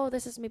 oh,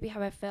 this is maybe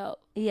how I felt.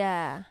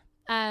 Yeah.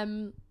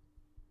 And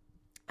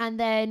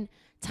then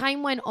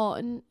time went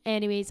on.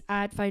 Anyways,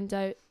 I had found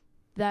out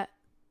that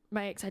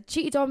my ex had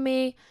cheated on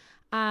me,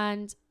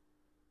 and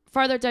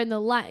further down the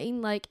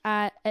line, like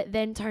it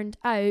then turned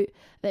out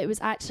that it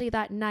was actually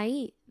that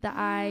night that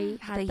I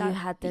had that you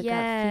had the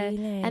gut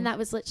feeling, and that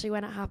was literally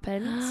when it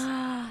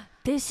happened.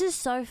 This is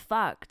so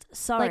fucked.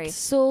 Sorry, like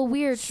so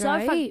weird, so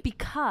right? fucked,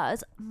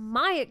 because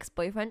my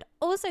ex-boyfriend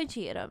also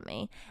cheated on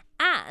me,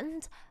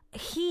 and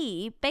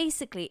he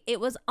basically, it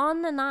was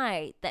on the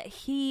night that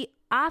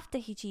after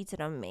he cheated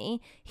on me,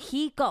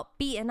 he got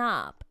beaten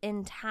up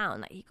in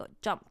town. Like, he got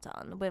jumped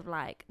on with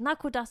like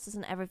knuckle dusters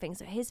and everything,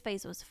 so his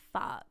face was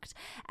fucked.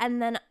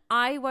 And then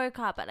I woke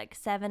up at like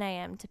 7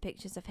 a.m. to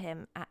pictures of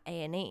him at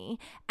A&E,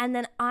 and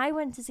then I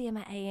went to see him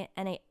at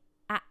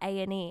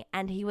A&E,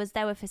 and he was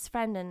there with his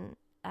friend and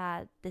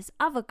this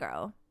other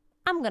girl.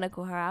 I'm gonna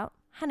call her out.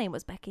 Her name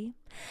was Becky.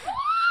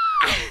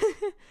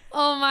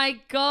 Oh my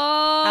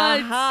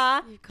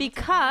god.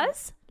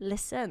 Because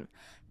listen,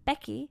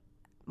 Becky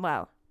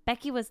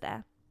was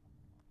there,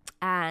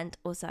 and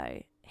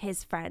also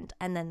his friend,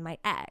 and then my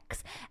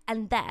ex,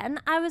 and then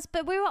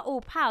but we were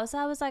all pals, so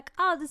I was like,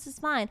 oh, this is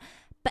fine.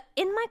 But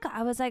in my gut,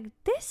 I was like,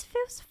 this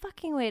feels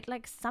fucking weird,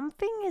 like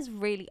something is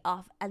really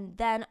off. And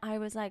then I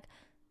was like,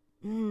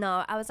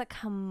 no, I was like,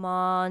 come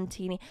on,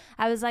 Teeny.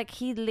 I was like,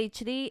 he's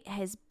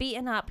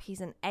beaten up, he's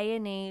an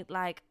A&E,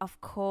 like, of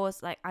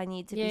course, like, I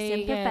need to be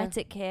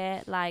sympathetic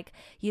here, like,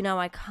 you know,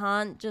 I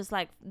can't just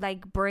like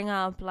bring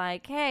up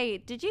like, hey,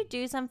 did you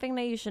do something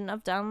that you shouldn't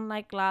have done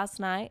like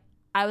last night?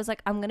 I was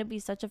like, I'm gonna be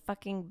such a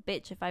fucking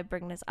bitch if I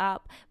bring this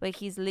up, where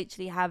he's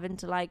literally having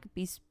to like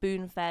be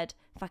spoon-fed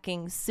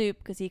fucking soup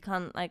because he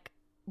can't like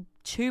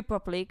chew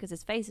properly because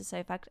his face is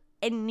so fucked.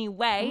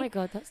 Anyway, oh my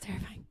god, that's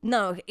terrifying.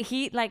 No,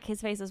 he like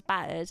his face was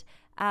battered.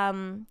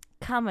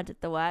 Karma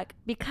did the work,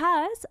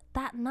 because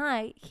that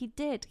night he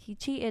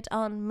cheated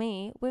on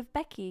me with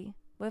Becky,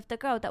 with the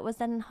girl that was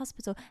then in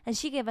hospital, and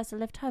she gave us a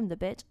lift home, the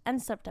bitch,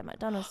 and stopped at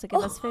McDonald's to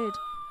give us food.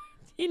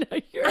 You know,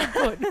 you're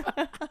going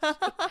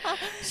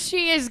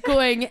she is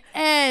going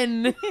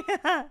in.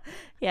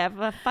 Yeah,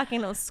 for a fucking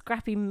little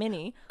scrappy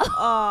mini.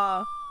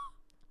 Oh,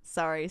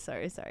 sorry. It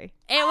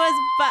was,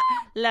 but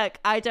look,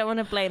 I don't want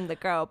to blame the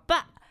girl,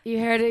 but you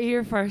heard it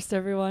here first,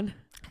 everyone.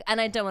 And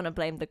I don't want to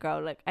blame the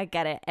girl. Look, I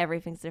get it.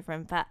 Everything's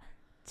different. But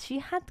she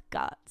had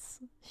guts.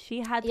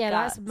 Guts.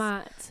 That's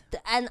mad.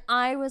 And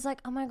I was like,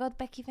 oh my God,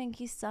 Becky,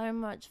 thank you so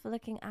much for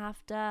looking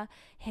after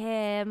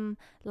him.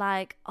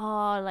 Like,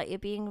 oh, like, you're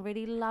being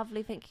really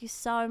lovely. Thank you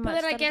so much.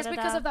 But then I guess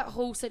because of that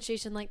whole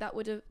situation, like, I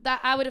would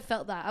have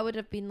felt that. I would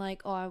have been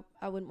like, oh,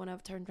 I wouldn't want to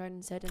have turned around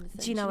and said anything.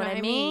 Do you know what I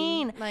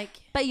mean? Like,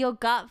 but your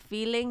gut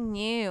feeling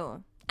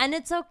knew. And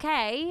it's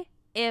okay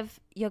if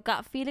your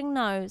gut feeling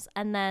knows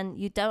and then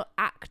you don't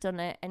act on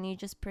it and you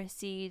just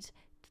proceed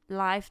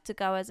life to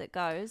go as it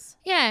goes.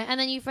 Yeah, and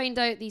then you find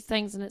out these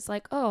things and it's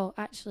like, oh,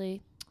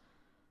 actually,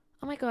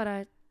 oh my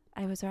God,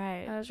 I was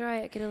right.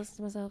 I could have listened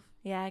to myself.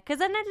 Yeah, because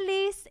then at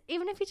least,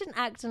 even if you didn't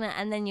act on it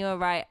and then you were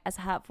right, as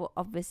hurtful,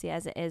 obviously,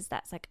 as it is,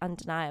 that's like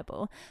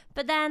undeniable.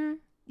 But then,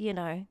 you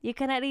know, you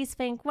can at least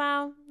think,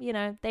 well, you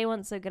know, they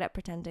weren't so good at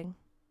pretending.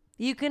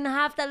 You can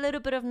have that little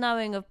bit of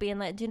knowing of being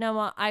like, do you know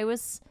what?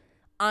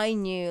 I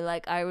knew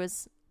like I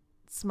was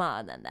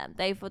smarter than them.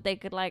 They thought they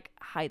could like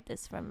hide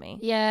this from me.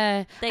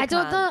 Yeah. I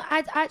don't know.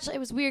 It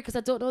was weird because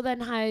I don't know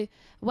then how,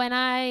 when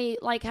I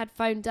like had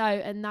found out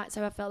and that's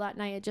how I felt that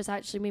night, it just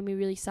actually made me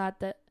really sad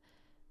that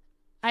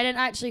I didn't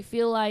actually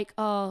feel like,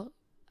 oh,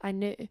 I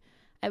knew.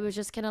 It was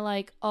just kind of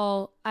like,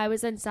 oh, I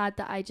was then sad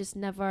that I just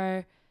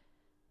never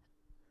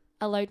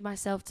allowed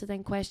myself to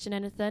then question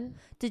anything.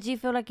 Did you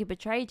feel like you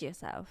betrayed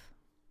yourself?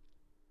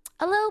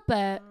 A little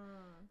bit.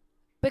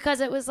 Because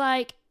it was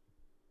like,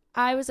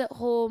 I was at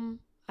home,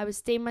 I was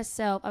staying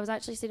myself. I was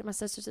actually staying at my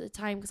sister's at the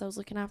time because I was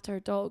looking after her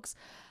dogs.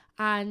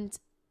 And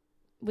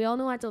we all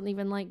know I don't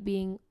even like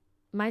being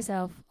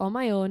myself on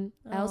my own.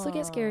 I also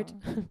get scared.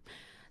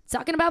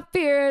 Talking about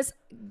fears,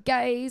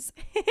 guys.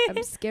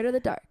 I'm scared of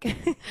the dark.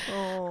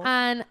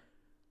 And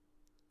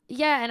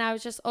yeah, and I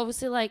was just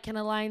obviously like kind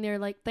of lying there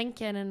like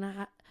thinking,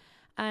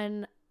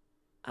 and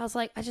I was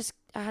like,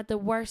 I had the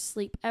worst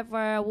sleep ever.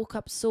 I woke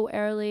up so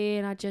early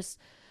and I just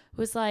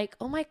was like,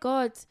 oh my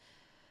God,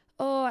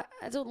 oh,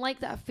 I don't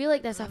like that. I feel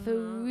like this. I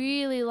feel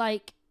really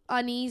like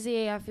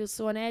uneasy. I feel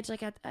so on edge.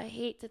 Like I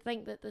hate to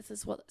think that this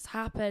is what's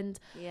happened.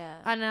 Yeah.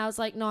 And I was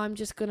like, no, I'm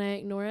just going to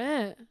ignore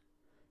it.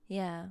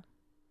 Yeah.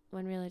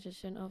 When really I just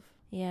shouldn't have.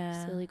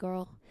 Yeah. Silly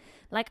girl.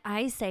 Like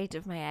I stayed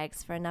with my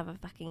ex for another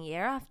fucking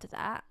year after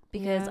that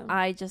because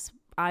I just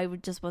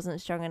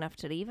wasn't strong enough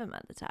to leave him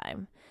at the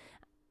time.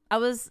 I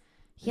was,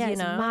 you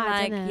know,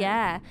 mad, like,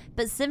 yeah.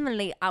 But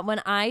similarly,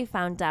 when I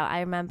found out,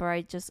 I remember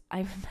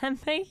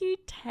you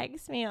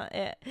text me on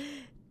it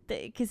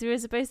because we were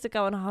supposed to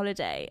go on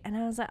holiday, and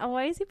I was like, oh,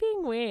 why is he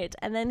being weird?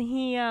 And then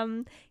he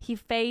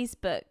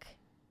Facebook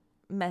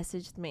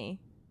messaged me,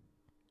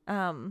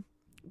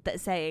 that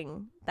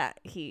saying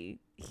that he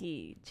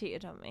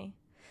cheated on me.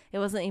 It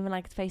wasn't even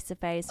like face to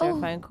face or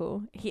a phone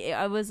call.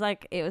 It was a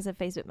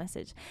Facebook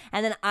message.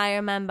 And then I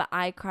remember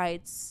I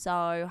cried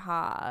so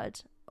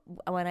hard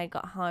when I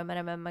got home, and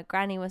I remember my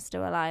granny was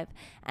still alive,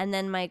 and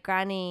then my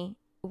granny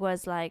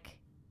was like,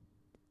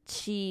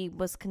 she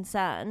was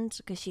concerned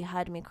because she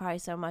heard me cry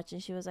so much,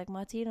 and she was like,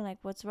 Martina, like,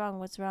 what's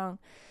wrong?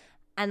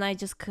 And I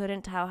just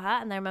couldn't tell her.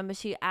 And I remember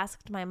she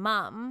asked my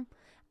mum,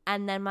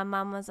 and then my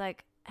mum was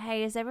like,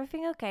 hey, is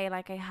everything okay?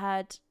 Like, I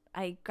heard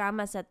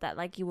grandma said that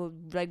like you were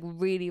like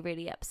really,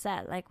 really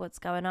upset, like what's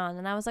going on?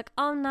 And I was like,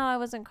 oh no, I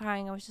wasn't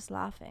crying, I was just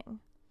laughing.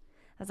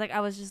 I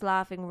was just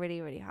laughing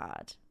really, really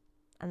hard.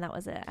 And that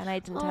was it. And I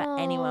didn't tell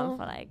anyone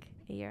for like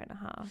a year and a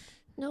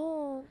half.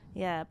 No.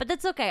 Yeah, but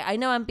that's okay. I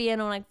know I'm being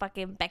all like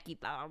fucking Becky,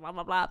 blah, blah,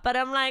 blah, blah. But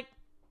I'm like,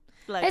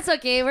 look. It's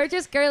okay. We're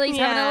just girlies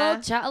having a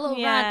little chat, a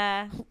little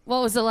rant.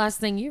 What was the last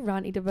thing you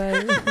ranted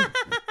about?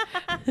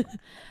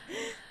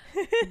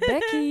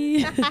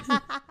 Becky.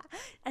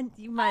 And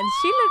man,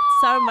 she looked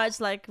so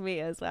much like me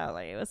as well.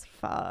 Like, it was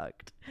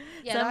fucked.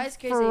 Yeah, that is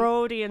crazy.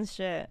 Freudian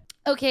shit.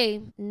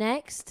 Okay,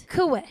 next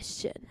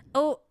question.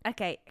 Oh,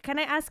 okay. Can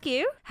I ask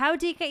you, how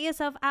do you get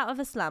yourself out of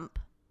a slump?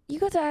 You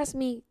got to ask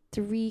me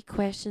 3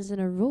 questions in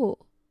a row.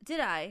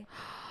 Did I?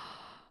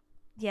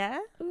 Yeah?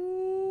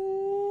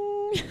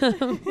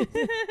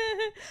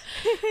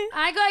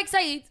 I got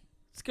excited.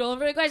 Scrolling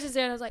for the questions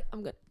there, and I was like,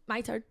 I'm good. My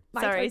turn.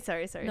 Sorry.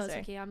 No, it's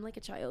okay. I'm like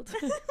a child.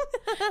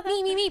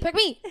 me, pick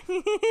me.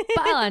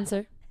 But I'll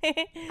answer.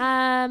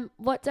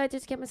 What did I do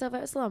to get myself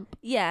out of slump?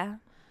 Yeah.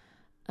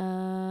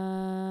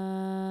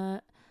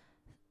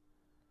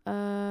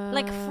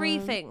 Like 3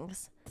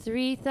 things.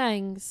 3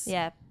 things.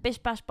 Yeah. Bish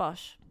bash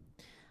bosh.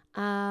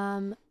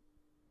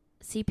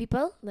 See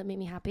people that make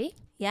me happy.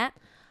 Yeah.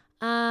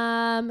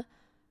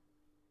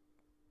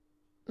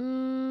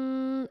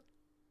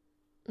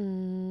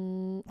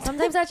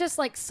 Sometimes I just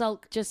like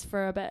sulk just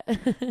for a bit.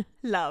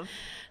 Love.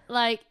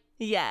 Like,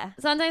 yeah.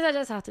 Sometimes I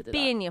just have to do Be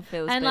that. in your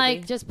feels, and baby.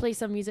 like just play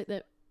some music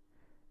that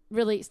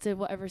relates to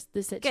whatever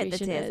the situation Get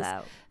the tears is.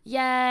 out.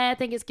 Yeah, I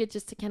think it's good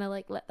just to kind of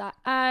like let that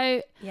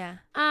out. Yeah.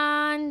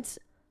 And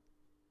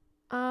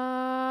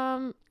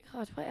God,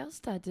 what else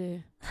did I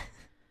do?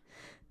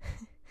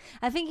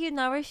 I think you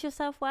nourish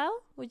yourself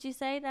well. Would you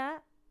say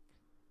that?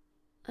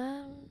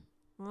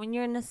 When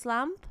you're in a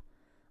slump?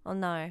 Or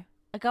no?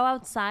 Go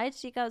outside?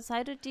 Do you go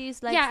outside, or do you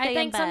like yeah, stay I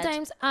think in bed?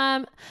 sometimes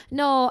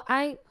no,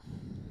 I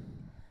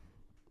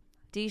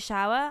Do you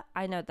shower?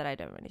 I know that I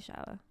don't really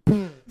shower.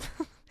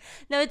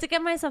 No, to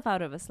get myself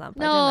out of a slump.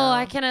 No,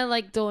 I kind of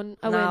like don't.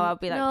 I'll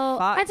be like,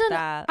 fuck I don't,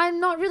 that. I'm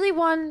not really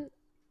one.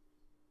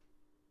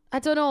 I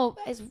don't know.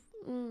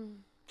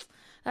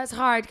 That's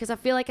hard because I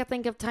feel like I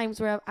think of times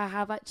where I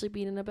have actually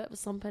been in a bit of a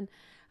slump, and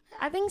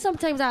I think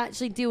sometimes I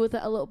actually deal with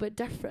it a little bit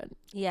different.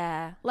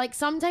 Yeah. Like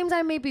sometimes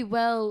I maybe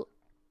will,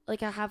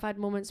 like I have had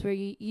moments where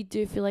you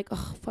do feel like,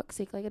 oh fuck's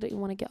sake, like I don't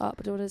even want to get up.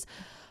 I don't know what it is.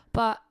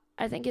 But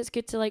I think it's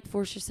good to like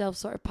force yourself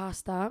sort of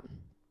past that.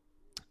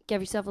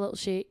 Give yourself a little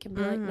shake and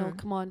be like, no,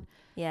 come on.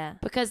 Yeah.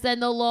 Because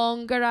then the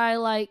longer I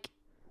like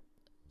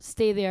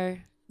stay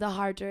there, the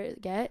harder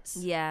it gets.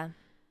 Yeah.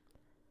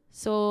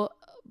 So,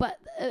 but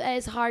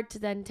it's hard to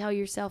then tell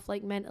yourself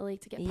like mentally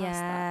to get past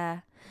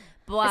that.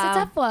 Wow. It's a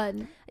tough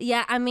one.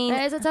 Yeah, I mean,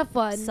 it is a tough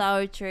one.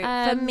 So true.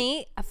 For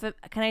me,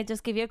 can I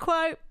just give you a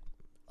quote?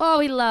 Oh,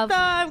 we love. No,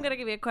 I'm going to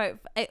give you a quote.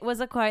 It was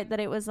a quote that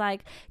it was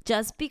like,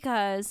 just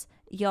because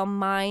your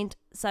mind.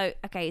 So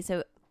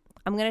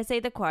I'm going to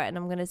say the quote and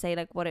I'm going to say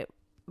like what it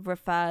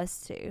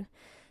refers to.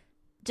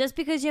 Just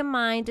because your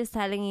mind is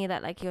telling you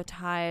that like you're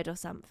tired or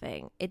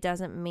something, it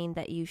doesn't mean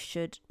that you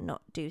should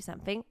not do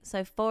something.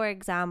 So for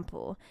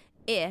example,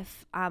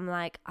 if I'm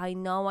like, I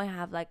know I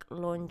have like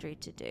laundry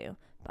to do,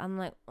 but I'm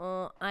like,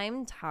 oh,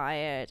 I'm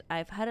tired,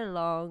 I've had a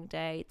long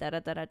day,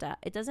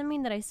 it doesn't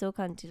mean that I still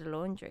can't do the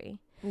laundry.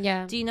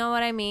 Yeah. Do you know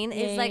what I mean?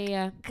 It's like,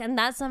 yeah. And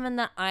that's something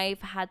that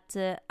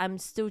I'm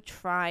still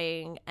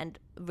trying and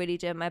really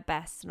doing my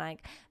best,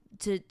 like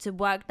to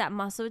work that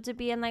muscle to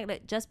be in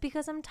like just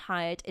because I'm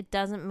tired, it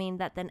doesn't mean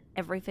that then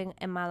everything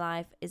in my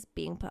life is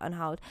being put on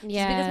hold.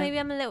 Yeah. Just because maybe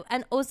I'm a little,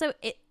 and also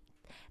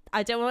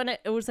I don't want it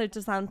also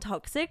to sound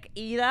toxic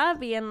either,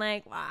 being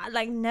like, wow,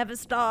 like never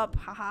stop,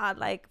 haha,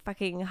 like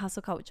fucking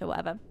hustle culture,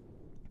 whatever.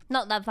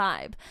 Not that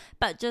vibe,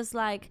 but just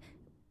like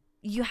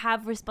you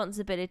have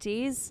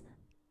responsibilities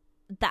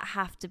that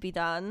have to be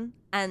done,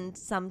 and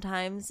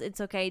sometimes it's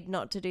okay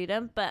not to do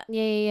them, but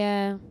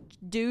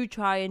do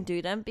try and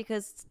do them,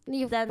 because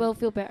you will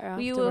feel better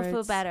afterwards. You will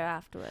feel better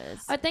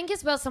afterwards. I think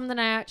as well, something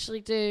I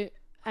actually do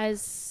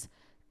is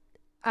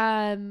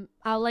I'll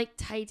like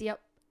tidy up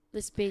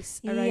the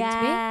space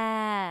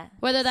around me,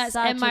 whether that's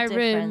in my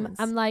room.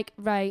 I'm like,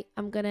 right,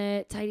 I'm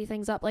gonna tidy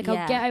things up, like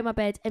I'll get out of my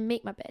bed and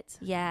make my bed.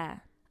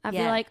 I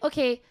feel like,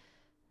 okay,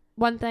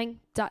 one thing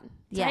done.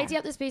 Tidy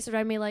up the space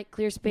around me, like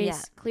clear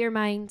space, clear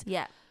mind.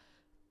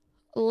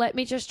 Let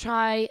me just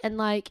try and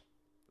like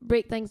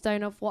break things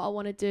down of what I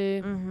want to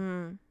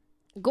do.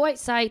 Go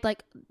outside,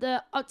 like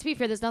to be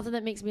fair, there's nothing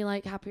that makes me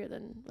like happier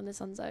than when the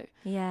sun's out.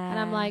 And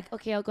I'm like,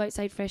 okay, I'll go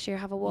outside, fresh air,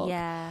 have a walk.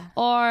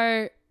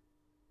 Or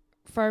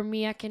for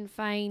me, I can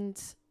find,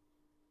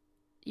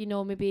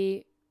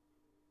 maybe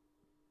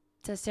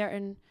to a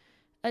certain,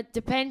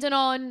 depending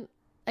on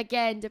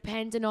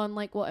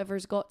like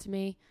whatever's got to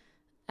me,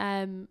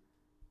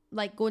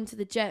 like going to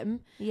the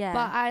gym.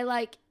 But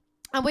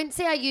I wouldn't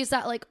say I use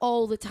that like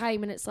all the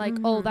time, and it's like,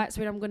 oh, that's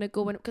where I'm going to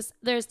go. Because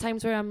there's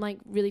times where I'm like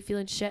really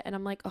feeling shit and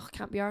I'm like, oh, I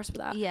can't be arsed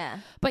with that.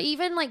 But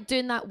even like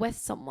doing that with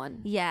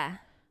someone. I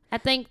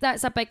think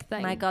that's a big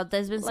thing. My God,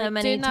 there's been so like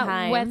many doing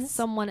times. That with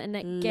someone, and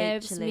it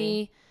gives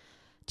me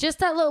just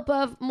that little bit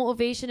of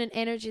motivation and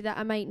energy that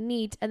I might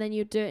need, and then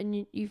you do it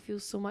and you feel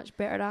so much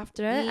better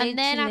after it. And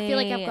then I feel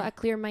like I've got a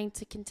clear mind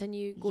to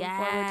continue going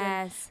forward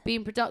and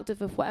being productive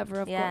with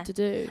whatever I've got to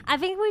do. I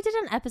think we did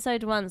an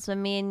episode once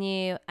when me and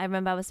you, I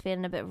remember I was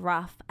feeling a bit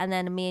rough, and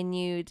then me and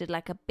you did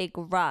like a big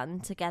run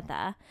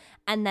together,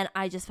 and then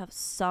I just felt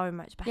so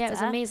much better. Yeah, it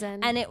was amazing.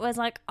 And it was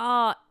like,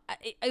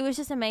 it was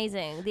just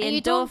amazing. And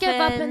you don't give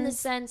up in the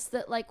sense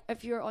that like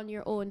if you're on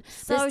your own.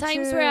 There's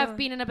times where I've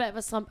been in a bit of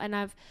a slump and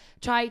I've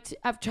tried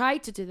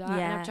to do that,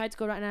 and I've tried to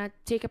go around and I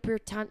take a pure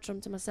tantrum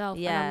to myself,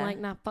 and I'm like,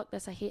 nah, fuck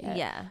this, I hate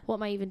it. What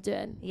am I even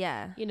doing?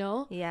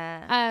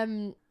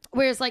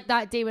 Whereas like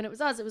that day when it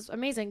was us, it was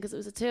amazing because it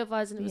was the two of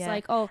us, and it was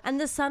like, oh,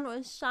 and the sun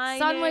was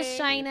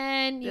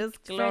shining. It was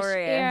glorious. Fresh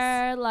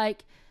air,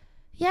 like,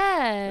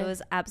 it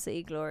was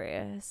absolutely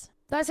glorious.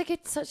 That's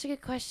such a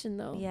good question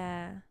though.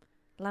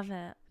 Love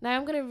it. Now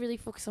I'm gonna really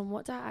focus on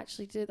what do I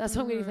actually do. That's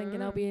what I'm gonna be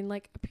thinking. I'll be in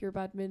like a pure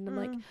bad mood, and I'm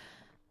like,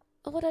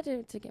 oh, what do I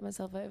do to get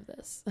myself out of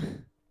this?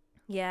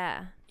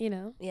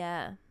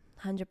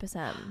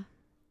 100%.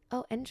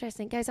 Oh,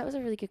 interesting, guys. That was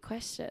a really good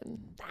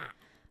question.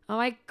 Oh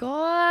my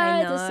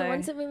God, there's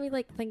someone to make me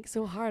like think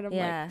so hard. I'm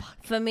like,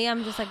 fuck. For me,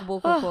 I'm just like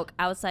walk.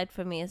 Outside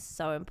for me is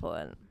so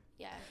important.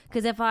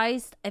 Because if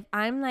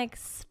I'm like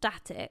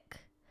static,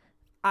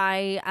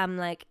 I am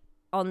like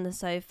on the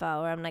sofa,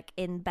 or I'm like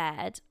in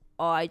bed,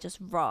 or I just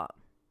rot,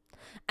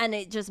 and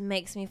it just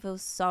makes me feel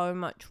so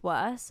much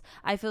worse.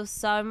 I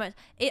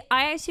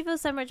actually feel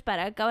so much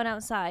better going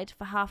outside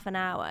for half an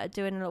hour,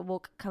 doing a little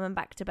walk, coming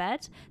back to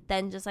bed,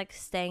 than just like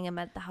staying in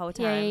bed the whole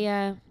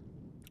time.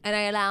 And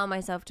I allow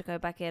myself to go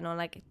back in, or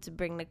like to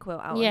bring the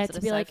quilt out onto the sofa.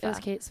 To be like,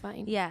 okay, it's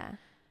fine.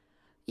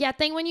 I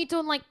think when you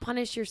don't like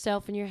punish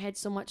yourself in your head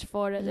so much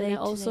for it, then it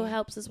also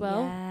helps as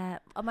well.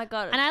 Oh my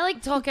God. And I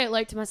like talk out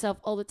loud to myself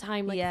all the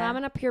time. Like if I'm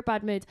in a pure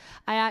bad mood,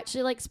 I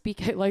actually like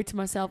speak out loud to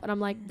myself, and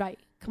I'm like, right,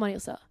 come on,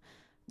 Ilsa.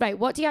 Right,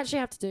 what do you actually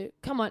have to do?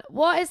 Come on,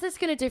 what is this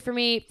gonna do for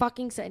me?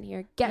 Fucking sitting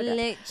here, get it.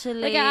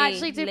 Literally, like I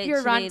actually do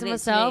pure rant to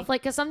myself.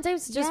 Like, cause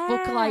sometimes just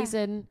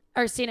vocalizing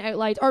or saying it out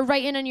loud or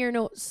writing in your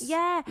notes.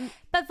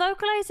 But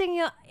vocalizing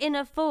your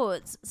inner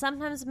thoughts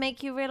sometimes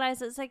make you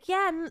realize it's like,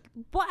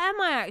 what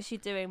am I actually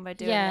doing by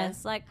doing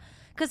this? Like,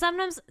 Because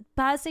sometimes,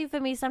 personally for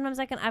me, sometimes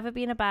I can either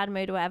be in a bad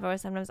mood or whatever, or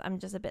sometimes I'm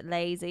just a bit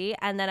lazy,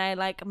 and then I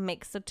like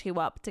mix the two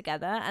up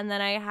together, and then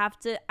I have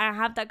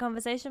that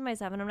conversation with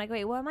myself, and I'm like,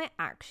 wait, what am I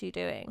actually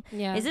doing?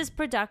 Yeah. Is this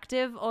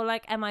productive, or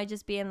like am I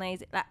just being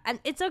lazy? Like,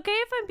 and it's okay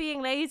if I'm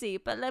being lazy,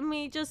 but let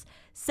me just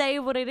say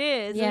what it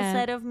is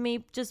instead of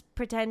me just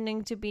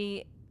pretending to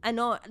be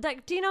annoyed.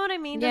 Like, do you know what I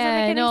mean? Does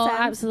that make any sense?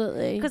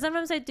 Absolutely. Because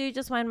sometimes I do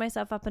just wind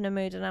myself up in a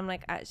mood, and I'm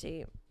like,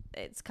 actually,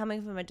 it's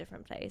coming from a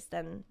different place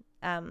than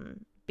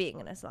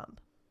being in a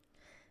slump.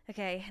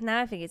 Okay,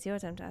 now I think it's your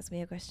time to ask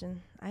me a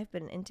question. I've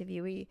been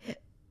interviewee,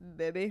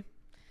 baby.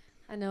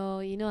 I know,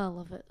 you know I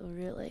love it though,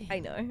 really. I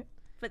know,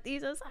 but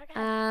these are so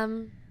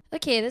good.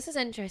 Okay, this is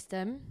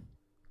interesting.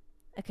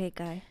 Okay,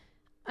 go.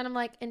 And I'm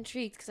like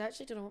intrigued because I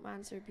actually don't know what my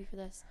answer would be for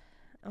this.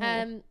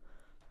 Oh.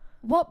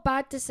 What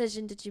bad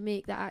decision did you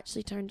make that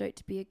actually turned out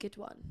to be a good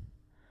one?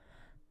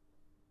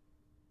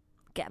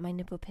 Get my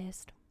nipple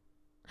pierced.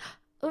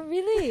 Oh,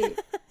 really?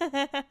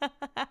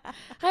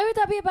 How would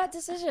that be a bad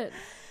decision?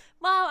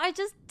 Well, I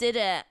just did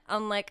it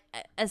on like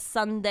a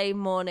Sunday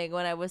morning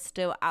when I was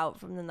still out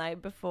from the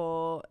night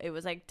before. It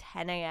was like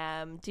 10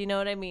 a.m. Do you know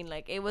what I mean?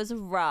 Like, it was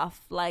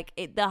rough. Like,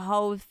 the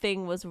whole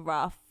thing was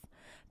rough.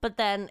 But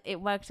then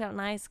it worked out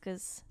nice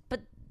because,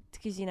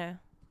 you know,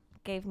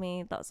 gave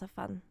me lots of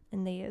fun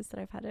in the years that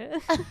I've had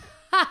it.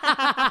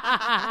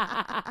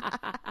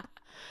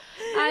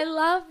 I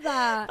love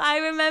that.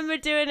 I remember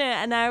doing it,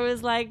 and I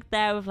was like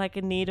there with like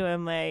a needle in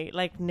my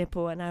like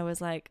nipple, and I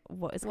was like,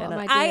 what is going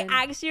on? I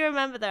actually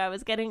remember that I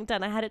was getting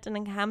done. I had it done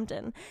in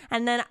Camden,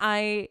 and then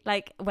I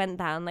like went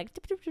down like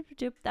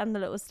down the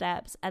little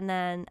steps, and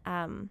then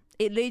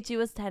it literally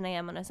was 10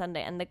 a.m. on a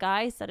Sunday, and the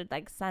guy started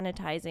like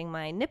sanitizing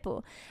my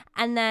nipple,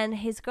 and then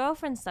his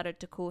girlfriend started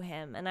to call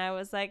him, and I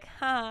was like,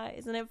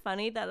 isn't it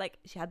funny that like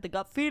she had the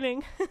gut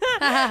feeling?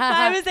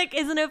 I was like,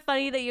 isn't it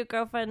funny that your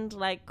girlfriend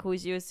like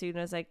calls you as soon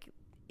as like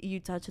you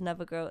touch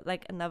another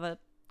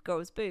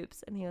girl's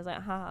boobs? And he was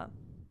like,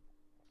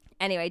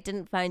 Anyway,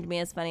 didn't find me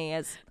as funny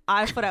as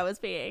I thought I was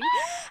being.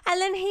 And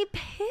then he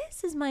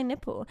pierces my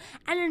nipple,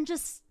 and then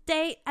just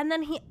and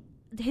then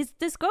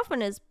this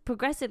girlfriend is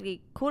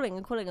progressively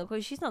calling.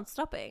 She's not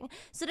stopping.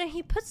 So then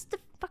he puts the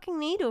fucking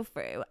needle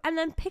through and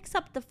then picks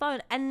up the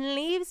phone and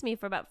leaves me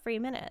for about 3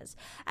 minutes.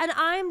 And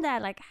I'm there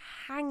like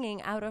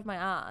hanging out of my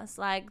ass,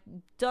 like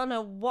don't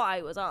know what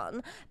I was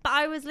on. But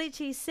I was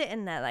literally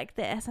sitting there like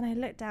this, and I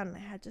looked down and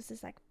I had just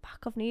this like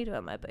fuck of needle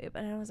in my boob,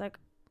 and I was like,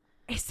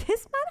 is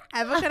this man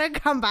ever gonna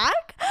come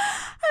back?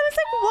 I was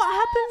like, what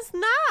happens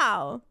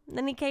now? And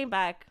then he came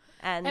back.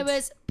 And it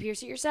was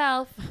pierce it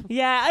yourself.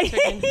 Yeah.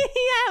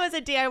 It was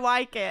a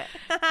DIY kit.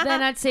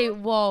 Then I'd say,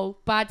 whoa,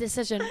 bad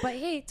decision. But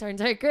hey, it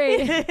turns out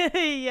great.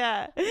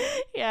 Yeah.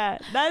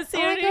 That's oh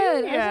my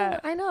God.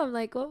 Yeah. I know. I'm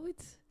like, what would...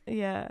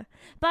 Yeah.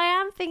 But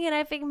I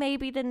think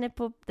maybe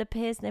the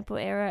pierced nipple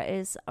era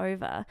is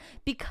over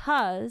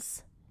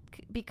because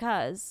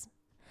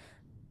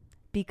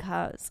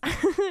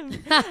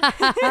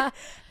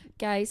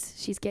guys,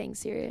 she's getting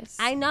serious.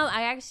 I know,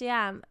 I actually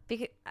am.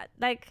 Because,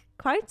 like,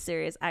 quite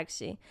serious,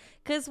 actually.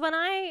 Because when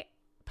I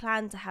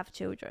plan to have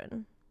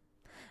children,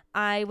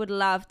 I would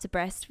love to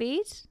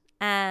breastfeed.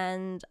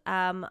 And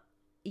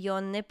your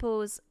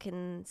nipples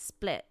can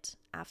split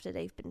after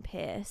they've been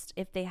pierced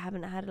if they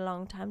haven't had a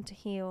long time to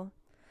heal.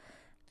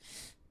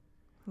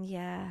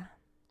 Yeah.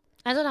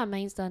 I don't have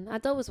mine's done.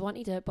 I'd always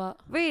wanted it,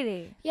 but...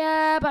 Really?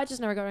 Yeah, but I just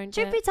never got around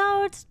to it. Truth be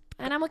told...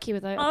 And I'm okay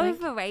with it.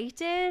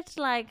 Overrated?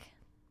 Like...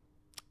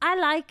 I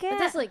like it. It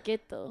does look good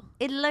though.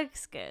 It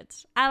looks good.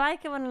 I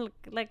like it when it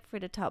look like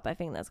through the top. I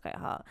think that's quite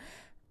hot.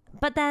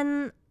 But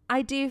then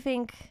I do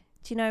think,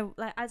 do you know,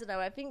 like, I don't know,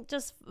 I think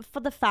just for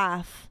the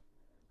faff,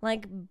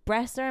 like,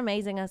 breasts are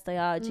amazing as they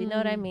are. Do you know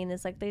what I mean?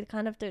 It's like they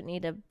kind of don't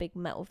need a big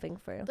metal thing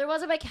through. There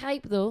was a big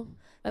hype though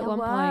at one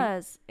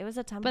point. It was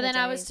a time. But then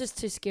I was just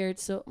too scared.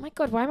 So, oh my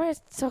God, why am I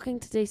talking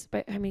today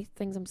about how many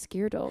things I'm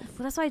scared of?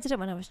 Well, that's why I did it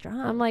when I was drunk.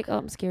 I'm like, oh,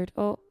 I'm scared.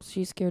 Oh,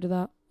 she's scared of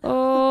that.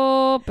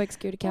 Oh, big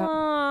scaredy cat.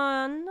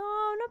 Oh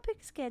no, not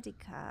big scaredy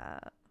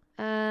cat.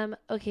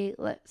 Okay,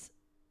 let's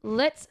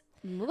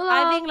move along.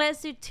 I think let's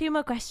do 2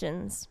 more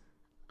questions.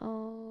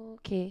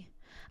 Okay.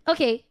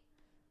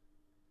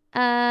 Can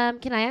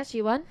I ask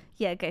you one?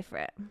 Yeah, go for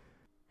it.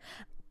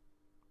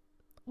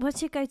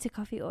 What's your go-to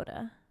coffee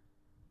order?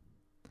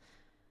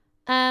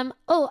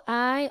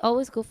 I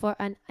always go for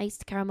an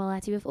iced caramel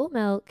latte with oat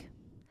milk.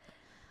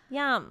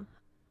 Yum.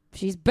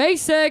 She's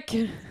basic.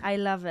 I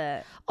love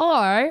it.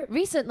 Or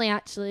recently,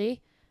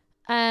 actually,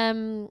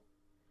 well,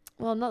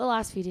 not the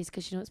last few days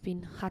because you know it's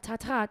been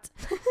hot.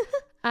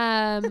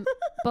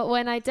 But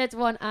when I did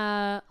want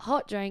a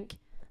hot drink,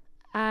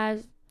 I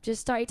just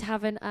started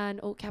having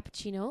an oat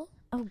cappuccino.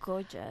 Oh,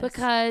 gorgeous!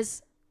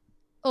 Because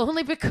I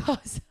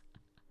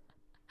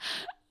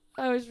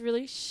was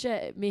really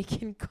shit at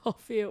making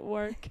coffee at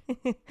work.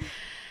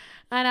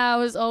 And I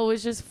was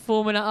always just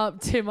foaming it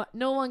up too much.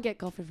 No one get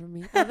coffee from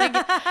me. I think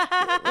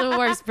the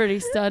worst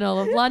barista in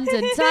all of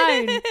London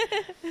town.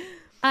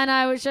 And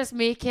I was just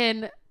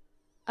making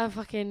a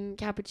fucking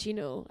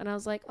cappuccino. And I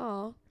was like,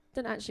 oh,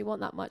 didn't actually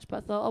want that much, but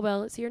I thought, oh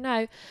well, it's here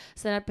now.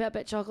 So then I put a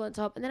bit of chocolate on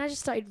top, and then I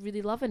just started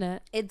really loving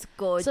it. It's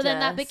gorgeous. So then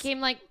that became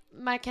like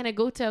my kind of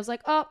go-to. I was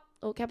like, oh,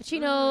 oat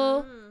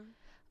cappuccino.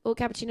 Oat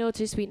cappuccino,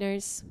 2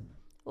 sweeteners.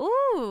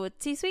 Ooh,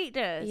 2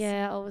 sweeteners.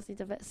 Yeah, I always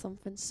need a bit of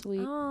something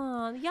sweet.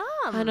 Oh, yum.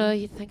 I know,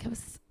 you'd think I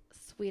was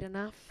sweet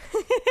enough.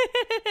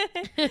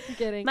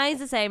 Kidding. Mine's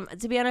the same.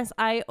 To be honest,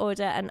 I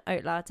order an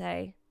oat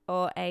latte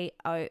or a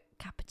oat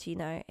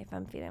cappuccino if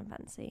I'm feeling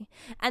fancy.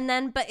 And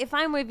then, but if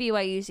I'm with you,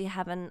 I usually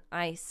have an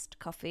iced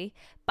coffee.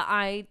 But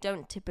I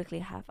don't typically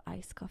have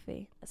iced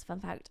coffee. That's a fun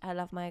fact. I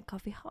love my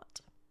coffee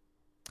hot.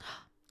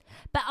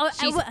 But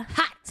she's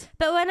hot.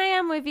 But when I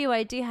am with you,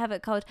 I do have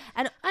it cold.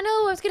 And I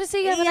know, I was going to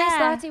say you have a nice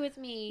latte with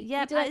me.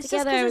 Yeah, we do that it's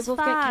together. just 'cause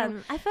it's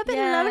fun. I feel a bit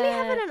lonely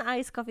having an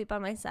iced coffee by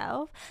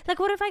myself. Like,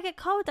 what if I get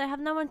cold? I have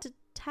no one to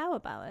tell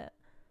about it.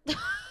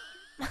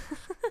 I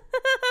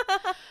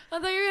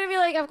thought you were going to be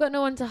like, I've got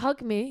no one to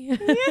hug me.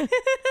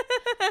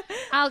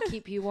 I'll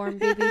keep you warm,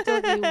 baby.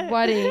 Don't you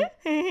worry.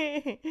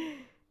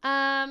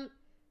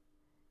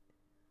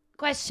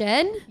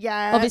 Question.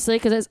 Yeah. Obviously,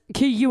 because it's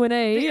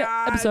Q&A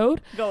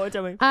episode. Go on,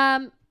 tell me.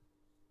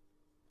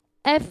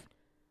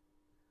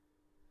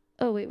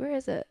 Oh, wait, where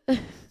is it?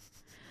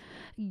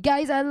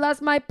 Guys, I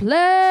lost my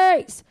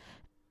place.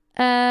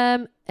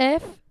 If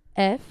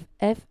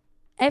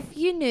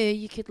you knew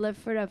you could live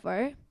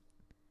forever,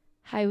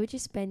 how would you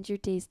spend your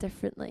days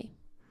differently?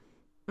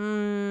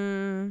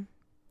 I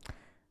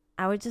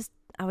would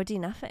do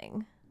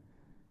nothing.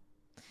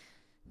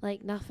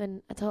 Like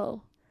nothing at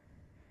all.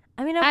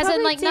 I mean, as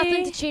in like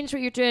nothing to change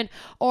what you're doing,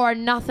 or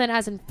nothing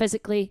as in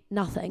physically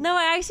nothing. No,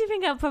 I actually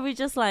think I'd probably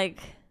just like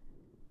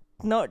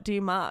not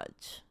do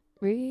much.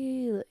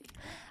 Really?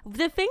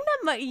 The thing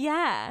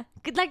that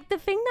the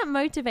thing that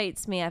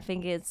motivates me, I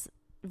think, is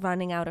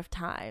running out of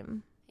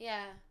time.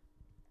 Yeah,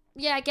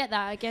 I get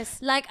that, I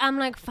guess. Like, I'm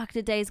like, fuck,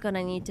 the day's gone,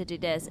 I need to do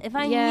this. If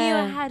I knew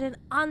I had an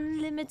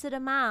unlimited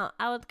amount,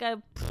 I would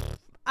go,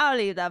 I'll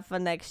leave that for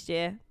next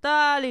year.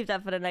 I'll leave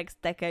that for the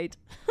next decade.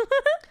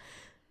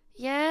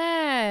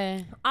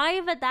 Yeah.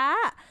 Either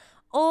that,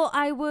 or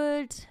I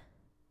would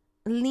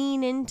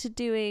lean into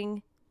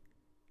doing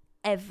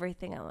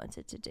everything I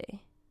wanted to do.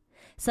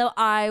 So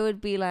I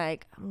would be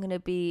like, I'm going to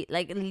be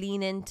like,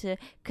 lean into,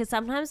 because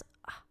sometimes,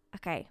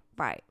 okay,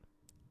 right.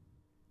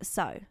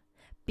 So,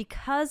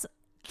 because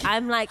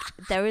I'm like,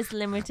 there is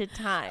limited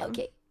time.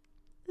 Okay.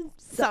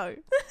 So,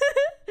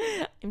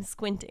 I'm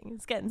squinting.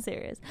 It's getting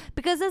serious.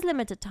 Because there's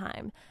limited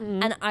time.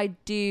 And I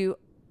do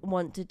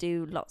want to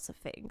do lots of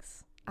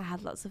things. I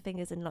have lots of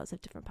fingers in lots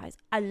of different pies.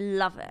 I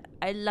love it.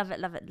 I love it,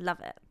 love it, love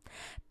it.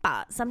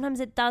 But sometimes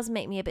it does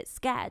make me a bit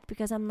scared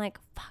because I'm like,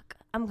 fuck,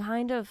 I'm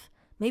kind of,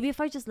 maybe if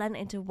I just lent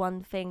into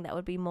one thing that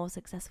would be more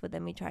successful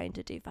than me trying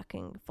to do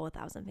fucking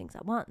 4,000 things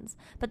at once.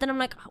 But then I'm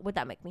like, oh, would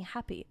that make me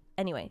happy?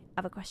 Anyway, I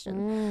have a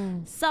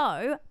question.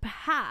 So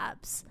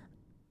perhaps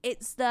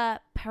it's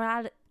the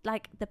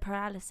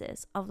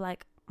paralysis of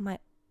like my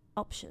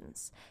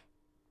options.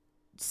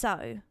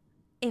 So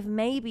if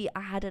maybe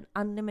I had an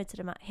unlimited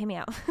amount, hear me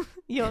out.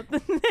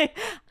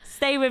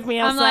 Stay with me,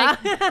 Elsa.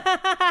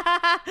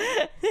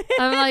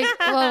 I'm like,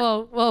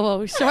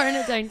 whoa, shorten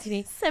it down,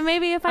 Tini. So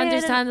maybe if I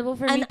understandable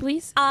for me,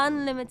 please.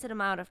 Unlimited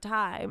amount of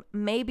time,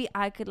 maybe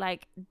I could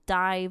like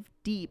dive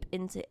deep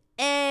into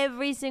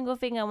every single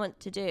thing I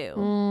want to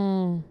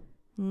do,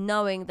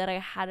 knowing that I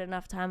had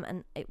enough time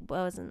and it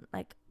wasn't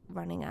like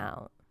running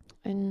out.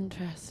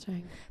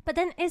 Interesting. But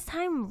then is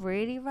time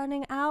really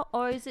running out,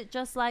 or is it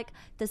just like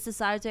the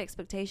societal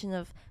expectation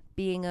of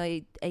being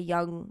a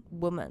young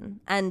woman,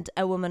 and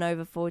a woman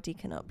over 40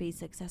 cannot be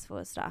successful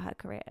or start her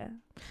career?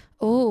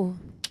 Oh,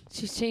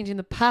 she's changing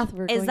the path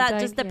we're going down. Is that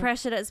just the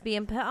pressure that's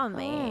being put on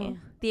me?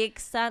 The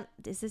extent,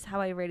 is this how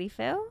I really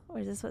feel, or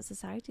is this what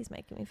society's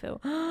making me feel?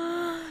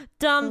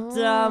 Dum.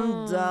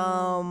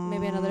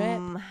 Maybe another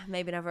ep.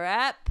 Maybe another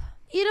ep.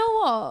 You know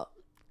what?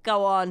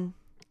 Go on.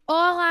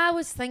 All I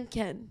was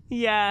thinking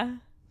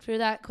through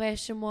that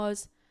question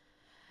was,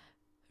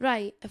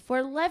 right, if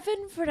we're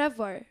living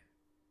forever,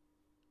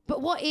 but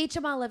what age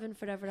am I living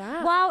forever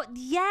at? Well,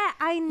 yeah,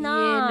 I know.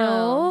 You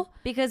know?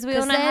 Because we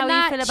all know how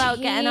you feel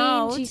about getting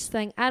old.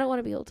 Thing. I don't want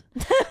to be old.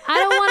 I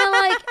don't want to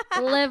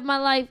like live my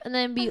life and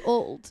then be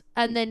old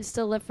and then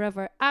still live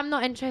forever. I'm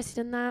not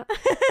interested in that.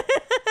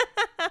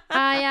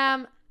 I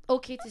am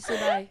okay to say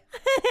bye.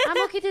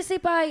 I'm okay to say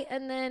bye,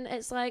 and then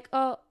it's like,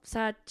 oh,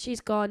 sad, she's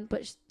gone,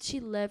 but she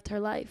lived her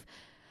life.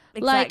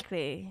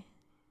 Exactly.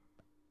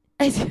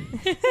 Like,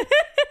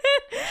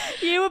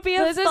 you would be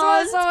a this is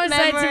what someone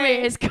memory. said to me.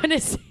 It's gonna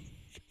say,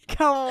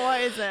 come on,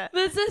 what is it?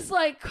 This is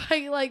like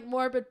quite like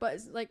morbid, but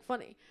it's like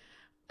funny.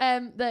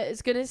 That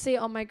it's gonna say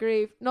on my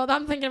grave. Not that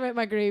I'm thinking about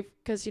my grave,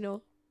 because you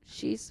know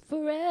she's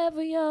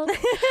forever young.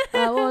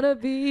 I wanna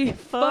be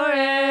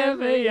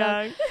forever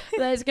young.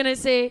 That it's gonna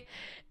say,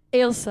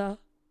 Elsa,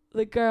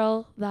 the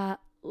girl that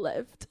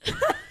lived.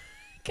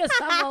 Because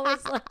I'm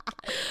always like,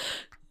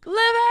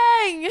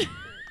 living!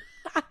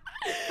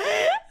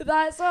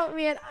 That's what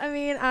me and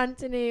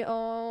Anthony,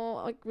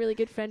 a really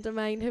good friend of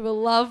mine who will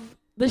love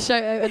the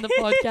shout out in the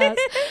podcast.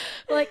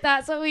 Like,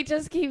 that's what we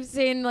just keep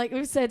saying. Like,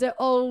 we've said it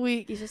all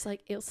week. He's just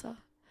like, Ilsa,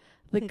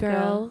 the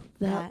girl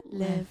that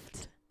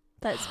lived.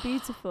 That's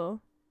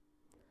beautiful.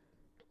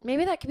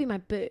 Maybe that could be my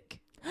book.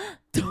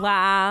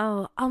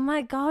 Wow. Oh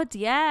my God,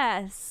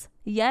 yes.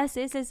 Yes.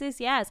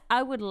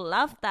 I would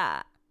love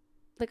that.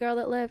 The girl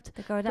that lived.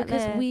 The girl that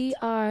because lived. we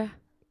are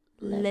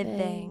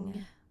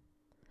living.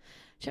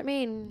 Do you know what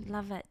I mean?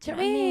 Love it. Do you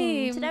know what I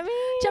mean? Do you know what I Do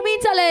mean? you know what I mean,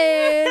 Tally?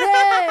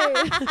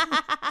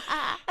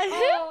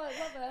 Oh, I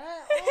love it.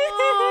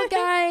 Oh,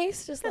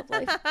 guys, just love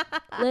life.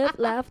 Live,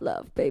 laugh,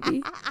 love,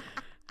 baby.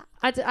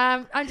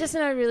 I'm just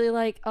in a really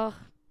like,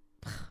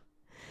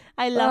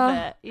 I love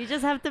it. You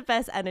just have the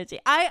best energy.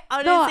 I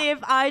honestly, if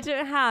I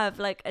don't have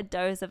like a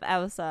dose of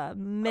Elsa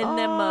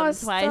minimum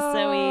twice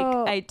a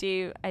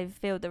week, I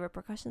feel the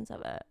repercussions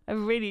of it. I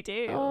really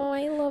do. Oh,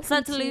 I love it.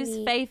 Start to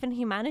lose faith in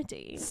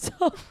humanity.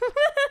 Stop.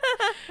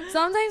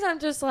 Sometimes I'm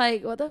just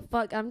like, what the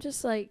fuck? I'm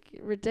just like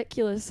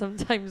ridiculous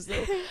sometimes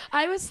though.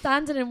 I was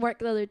standing in work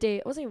the other day.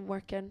 I wasn't even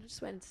working. I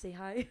just went to say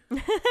hi.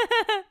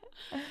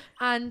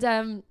 And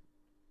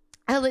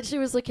I literally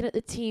was looking at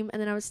the team,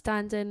 and then I was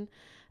standing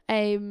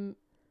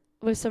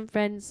with some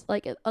friends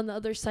like on the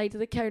other side of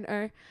the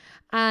counter,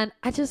 and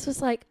I just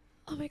was like,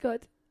 oh my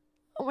god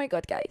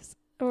guys.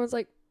 Everyone's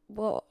like,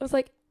 what? I was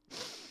like,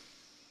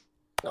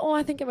 oh,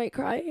 I think I might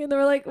cry. And they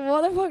were like,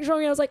 what the fuck's wrong?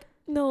 And I was like,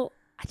 no,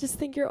 I just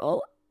think you're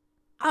all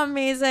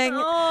amazing.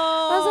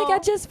 I was like,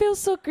 I just feel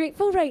so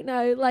grateful right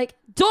now. Like,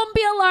 don't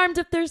be alarmed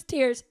if there's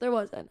tears. There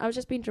wasn't. I was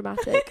just being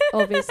dramatic,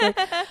 obviously.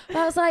 But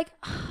I was like,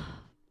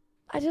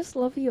 I just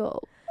love you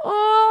all.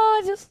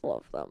 Oh, I just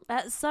love them.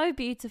 That's so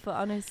beautiful,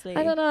 honestly.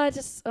 I don't know. I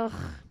just,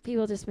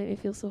 people just make me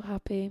feel so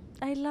happy.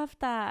 I love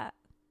that.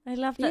 I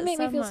love that. You make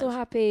me feel so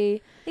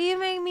happy. You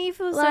make me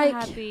feel so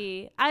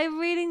happy. I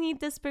really need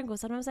the sprinkle.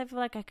 Sometimes I feel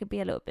like I could be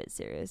a little bit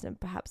serious and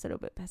perhaps a little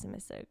bit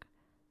pessimistic.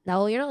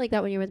 No, you're not like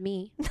that when you're with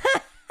me.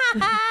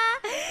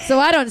 So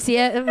I don't see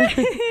it.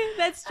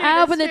 That's true.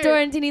 I open the door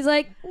and Tini's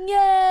like,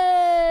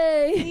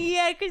 yay!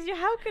 Yeah, because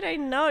how could I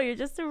know? You're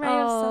just a ray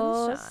of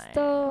sunshine.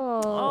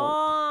 Stop.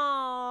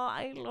 Oh,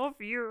 I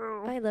love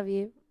you. I love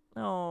you.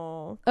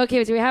 Oh.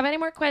 Okay, do we have any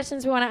more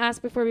questions we want to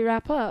ask before we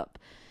wrap up?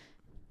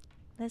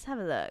 Let's have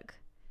a look.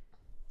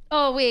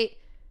 Oh, wait.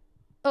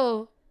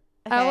 Oh,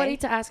 okay. I wanted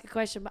to ask a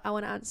question, but I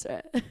want to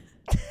answer it.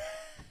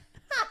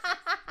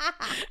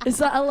 Is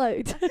that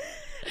allowed?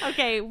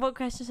 Okay, what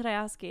question should I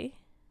ask you?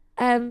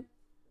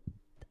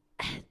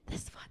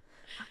 This one.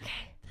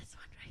 Okay, this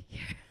one right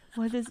here.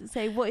 What does it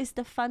say? What is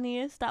the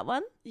funniest? That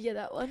one? Yeah,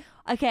 that one.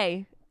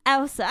 Okay,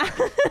 Elsa.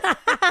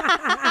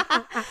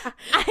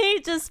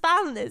 I just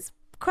found this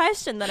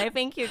question that I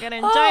think you're going to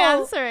enjoy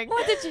answering.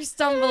 What did you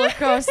stumble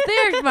across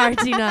there,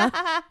 Martina?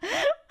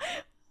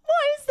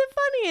 What is the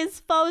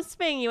funniest false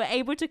thing you were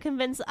able to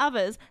convince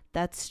others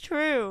that's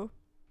true?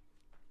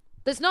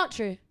 That's not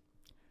true.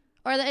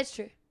 Or that is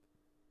true.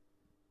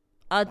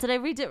 Oh, did I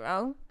read it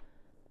wrong?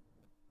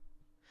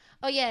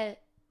 Oh, yeah.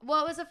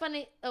 What was the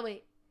funny... Oh,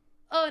 wait.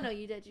 Oh, no,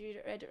 you did.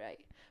 You read it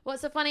right.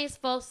 What's the funniest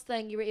false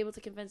thing you were able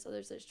to convince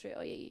others that's true?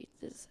 Oh, yeah, you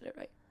did said it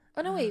right.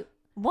 Oh, no, wait.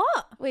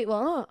 What? Wait,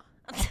 what?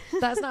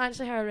 That's not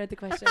actually how I read the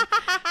question.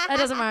 It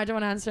doesn't matter. I don't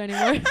want to answer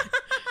anymore.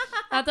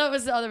 I thought it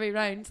was the other way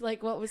round.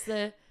 Like, what was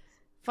the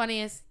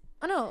funniest...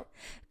 Oh, no.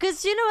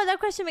 Because do you know what that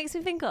question makes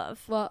me think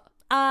of? What?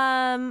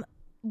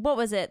 What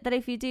was it? That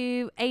if you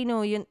do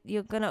anal, you're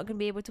not going to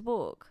be able to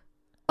walk?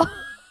 I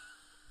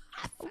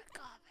forgot.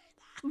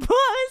 What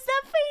was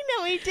that thing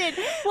that we did?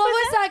 What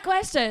was that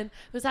question?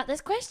 Was that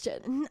this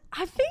question?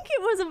 I think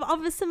it was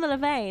of a similar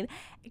vein.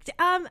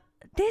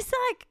 This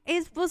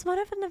was one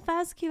of the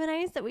first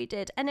Q&As that we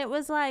did, and it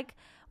was like,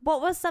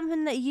 what was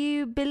something that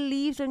you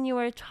believed when you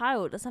were a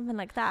child or something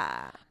like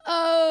that?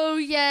 Oh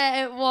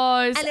yeah, it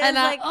was. And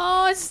I,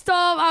 oh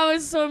stop! I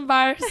was so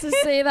embarrassed to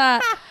say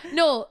that.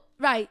 No.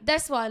 Right,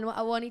 this one, what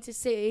I wanted to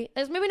say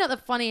is maybe not the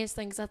funniest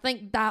thing, because I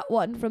think that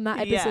one from that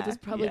episode is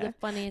probably the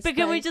funniest But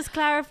can we thing. just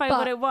clarify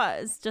what it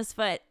was, just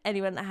for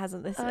anyone that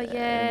hasn't listened? Oh,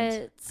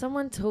 yeah.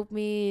 Someone told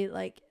me,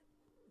 like,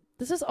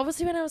 this was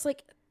obviously when I was,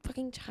 like, a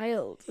fucking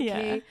child,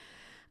 okay? Yeah.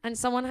 And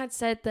someone had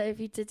said that if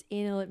you did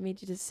anal, it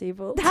made you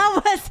disabled.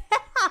 That was...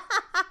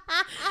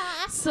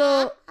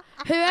 So...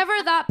 Whoever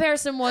that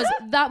person was,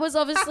 that was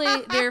obviously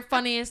their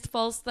funniest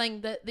false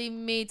thing that they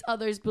made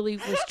others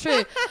believe was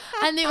true.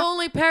 And the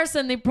only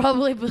person they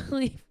probably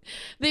believe,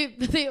 they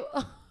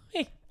oh,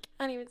 I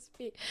can't even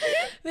speak.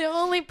 The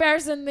only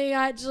person they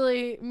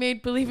actually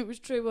made believe it was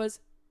true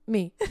was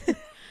me.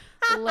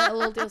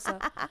 Little old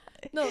Ilsa.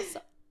 No,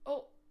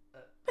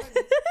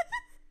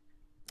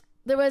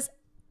 there was,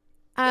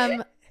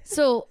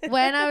 so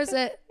when I was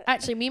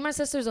actually me and my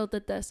sisters all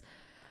did this.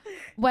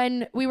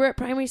 When we were at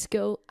primary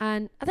school,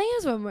 and I think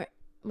it was when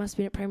must have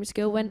been at primary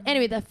school, when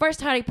anyway the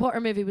first Harry Potter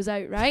movie was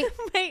out, right?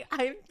 Wait,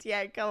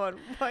 go on.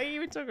 What are you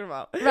even talking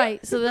about?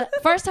 Right, so the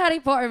first Harry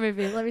Potter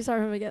movie, let me start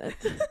from the beginning.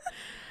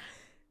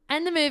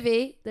 In the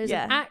movie, there's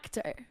an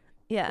actor.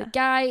 Yeah. The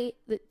guy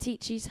that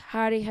teaches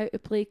Harry how to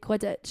play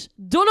Quidditch.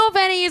 Don't know if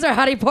any of you are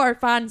Harry Potter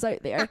fans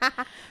out there.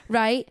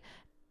 Right?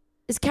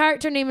 his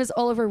character name is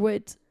Oliver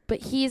Wood,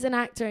 but he's an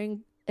actor,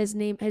 and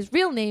his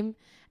real name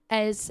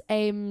is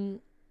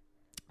Sean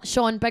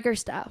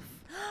Biggerstaff.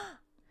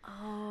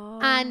 Oh.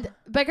 And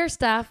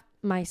Biggerstaff,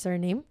 my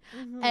surname,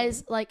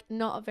 is like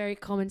not a very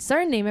common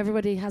surname.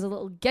 Everybody has a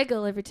little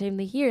giggle every time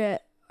they hear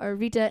it or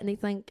read it, and they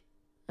think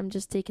I'm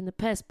just taking the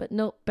piss. But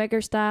no,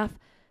 Biggerstaff,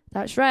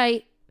 that's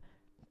right,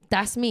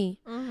 that's me.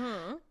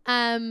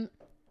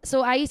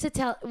 So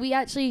we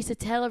actually used to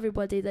tell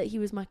everybody that he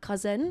was my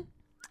cousin,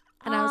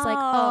 and I was like,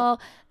 oh,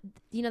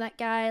 you know that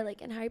guy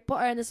like in Harry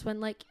Potter, and this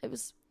one, like, it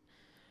was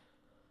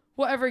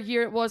whatever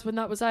year it was when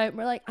that was out.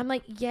 And I'm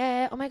like,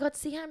 yeah, oh my god,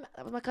 see him,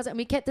 that was my cousin. And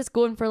we kept this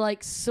going for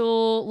like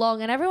so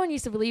long, and everyone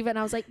used to believe it, and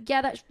I was like,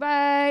 yeah, that's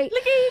right,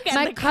 look at you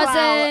getting my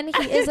cousin.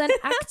 He is an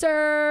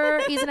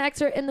actor. He's an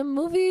actor in the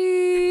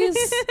movies.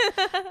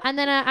 And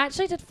then I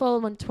actually did follow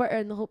him on Twitter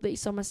in the hope that he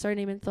saw my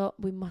surname and thought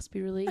we must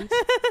be related.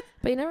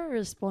 But he never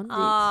responded.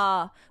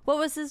 What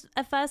was his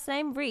first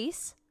name?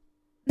 Reese?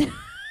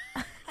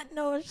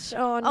 No,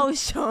 Sean. Oh,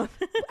 Sean.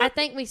 I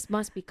think we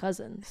must be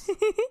cousins.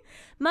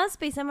 Must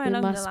be somewhere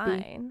along the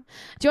line.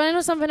 Do you want to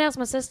know something else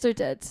my sister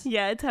did?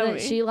 Yeah, tell me.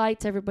 She lied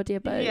to everybody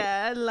about.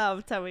 Yeah,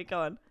 tell me,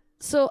 go on.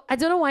 So I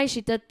don't know why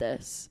she did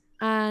this,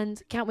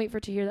 and can't wait for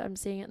her to hear that I'm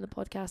saying it in the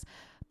podcast.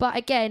 But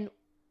again,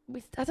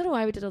 I don't know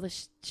why we did all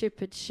this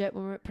stupid shit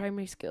when we were at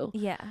primary school.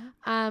 Yeah.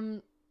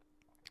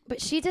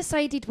 But she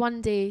decided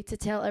one day to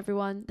tell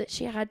everyone that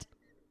she had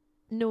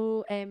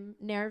no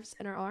nerves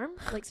in her arm,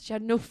 like she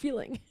had no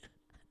feeling.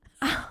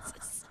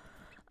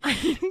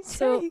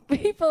 So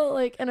people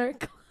like in her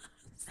class,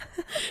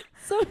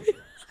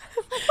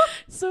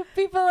 so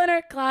people in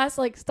her class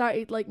like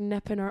started like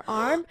nipping her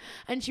arm,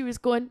 and she was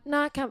going,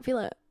 nah, I can't feel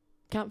it,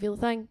 can't feel a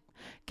thing,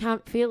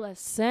 can't feel a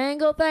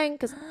single thing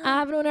because I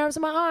have no nerves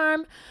in my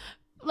arm.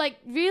 Like,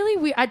 really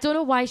weird. I don't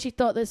know why she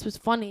thought this was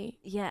funny.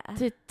 Yeah.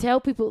 To tell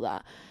people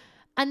that.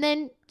 And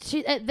then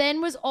it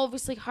then was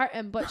obviously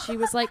hurting, but she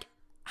was like,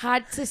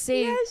 had to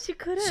say, yeah, she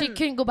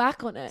couldn't go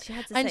back on it. She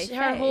had to and say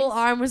her whole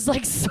arm was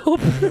like so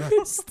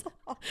bruised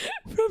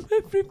from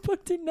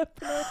everybody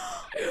nipping her.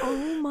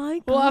 Oh my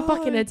god. What a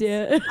fucking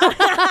idiot.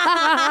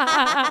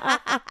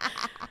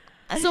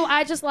 So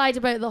I just lied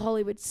about the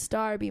Hollywood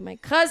star being my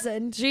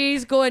cousin.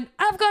 She's going,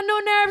 I've got no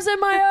nerves in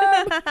my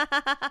arm.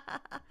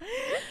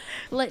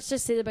 Let's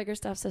just say the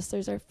Biggerstaff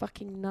sisters are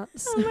fucking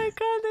nuts. Oh my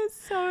god,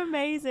 that's so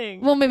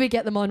amazing. We'll maybe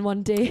get them on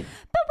one day.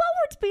 But what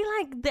would be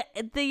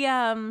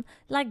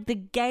like the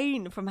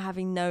gain from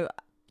having no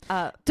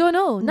don't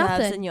know, nerves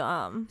nothing in your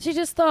arm? She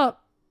just thought,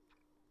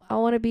 I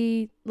want to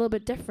be a little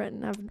bit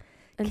different and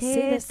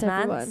say this to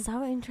everyone.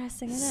 So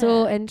interesting, isn't it?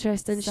 So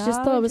interesting. She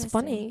just thought it was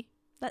funny.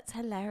 That's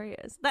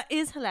hilarious. That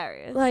is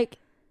hilarious. Like,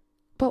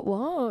 but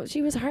what?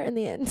 She was hurt in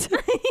the end.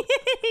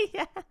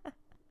 Yeah.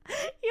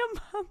 Your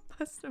mum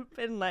must have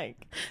been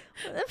like,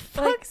 what the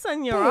fuck's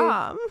on your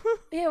arm?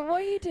 Yeah,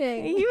 what are you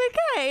doing? Are you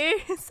okay?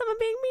 Is someone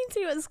being mean to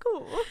you at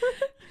school?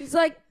 She's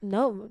like,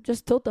 no,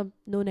 just told them,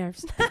 no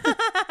nerves.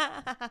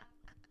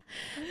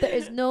 There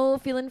is no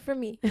feeling for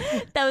me.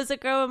 There was a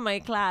girl in my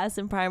class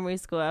in primary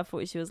school. I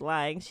thought she was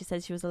lying. She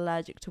said she was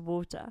allergic to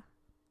water.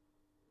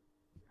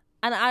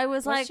 And I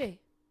was like, she?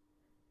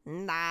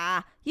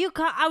 Nah, you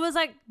can't. I was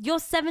like, you're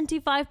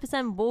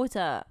 75%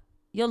 water.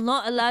 You're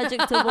not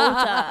allergic to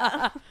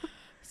water.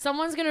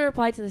 Someone's going to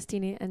reply to this,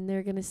 Teeny, and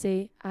they're going to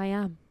say, I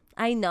am.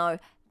 I know.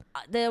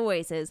 There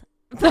always is.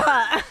 But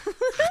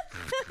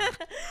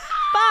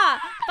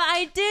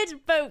I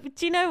did. But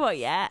do you know what,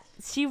 yeah?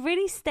 She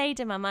really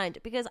stayed in my mind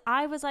because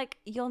I was like,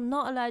 you're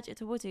not allergic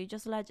to water. You're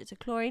just allergic to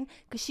chlorine,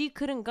 because she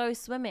couldn't go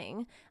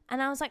swimming.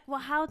 And I was like, well,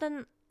 how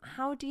do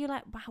you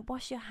like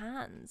wash your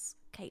hands,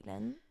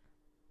 Caitlin?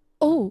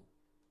 Oh,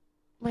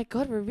 my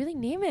God, we're really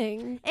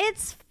naming.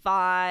 It's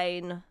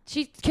fine.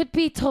 She could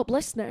be top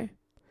listener.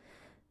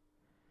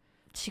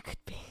 She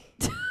could be.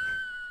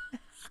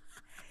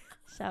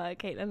 Shout out,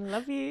 Caitlin.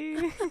 Love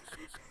you.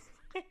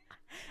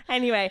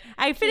 Anyway,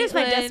 I finished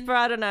my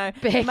Desperado now.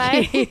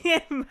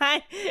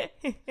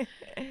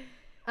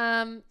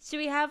 Should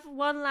we have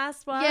one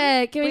last one?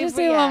 Yeah, can we just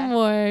do one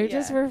more?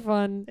 Just for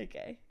fun.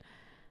 Okay.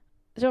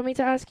 Do you want me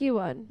to ask you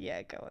one?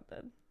 Yeah, go on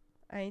then.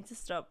 I need to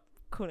stop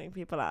calling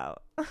people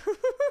out.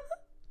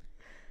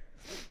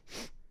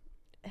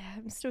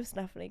 I'm still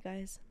snuffling,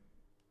 guys.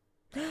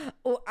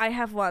 Oh, I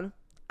have one.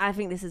 I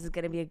think this is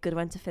going to be a good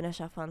one to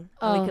finish off on.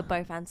 Oh. We could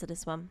both answer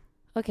this one.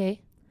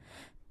 Okay.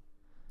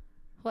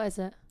 What is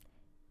it?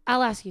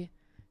 I'll ask you.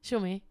 Show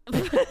me.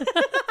 That's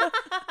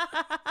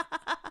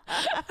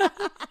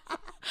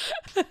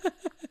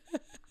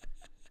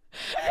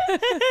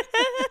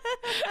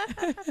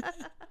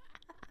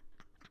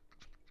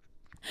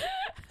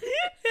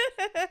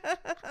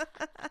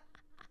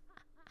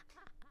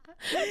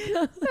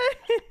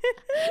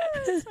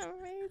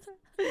amazing.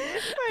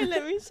 Right,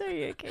 let me show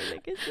you. Okay,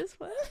 look at this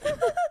one.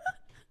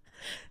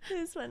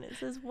 This one, it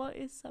says, what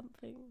is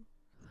something?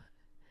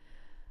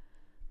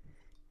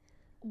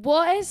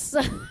 What is...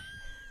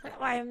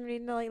 Why am I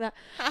reading it like that?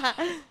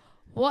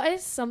 What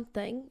is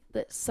something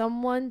that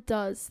someone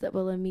does that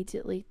will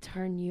immediately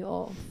turn you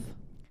off?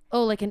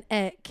 Oh, like an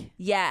ick.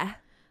 Yeah.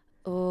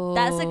 Oh.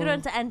 That's a good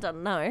one to end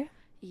on, no?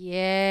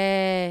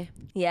 Yeah.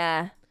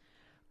 Yeah.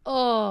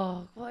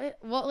 Oh,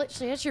 what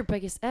literally is your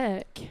biggest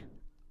ick?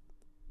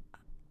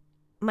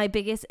 My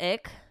biggest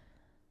ick?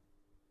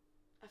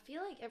 I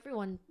feel like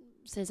everyone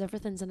says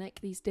everything's an ick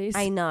these days.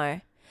 I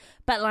know.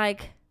 But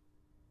like...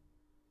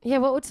 Yeah,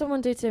 what would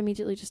someone do to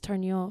immediately just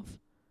turn you off?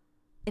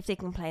 If they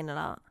complain a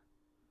lot.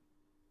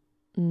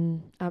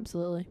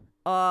 Absolutely.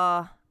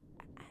 Oh, I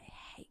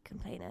hate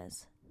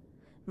complainers.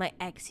 My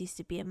ex used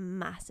to be a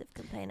massive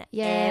complainer.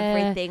 Yeah.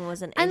 Everything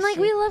was an issue. And like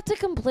we love to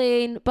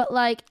complain, but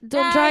like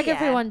don't drag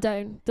everyone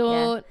down.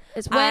 Don't. Yeah.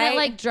 It's when it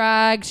like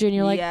drags you and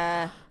you're like,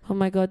 oh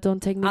my God,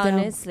 don't take me down.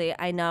 Honestly,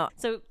 I know.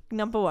 So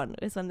number one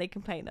is when they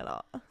complain a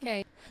lot.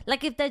 Okay.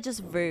 Like if they're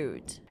just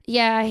rude.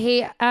 Yeah, I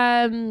hate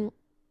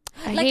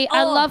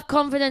I love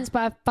confidence,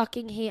 but I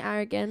fucking hate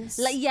arrogance.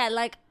 Like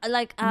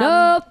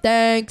no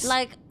thanks.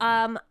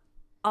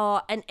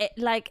 And it,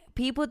 like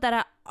people that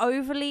are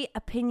overly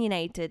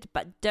opinionated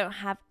but don't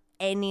have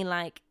any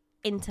like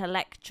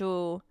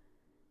intellectual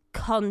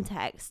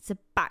context to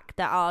back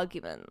their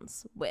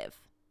arguments with.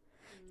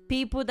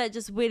 People that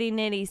just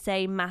willy-nilly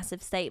say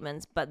massive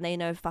statements but they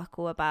know fuck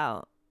all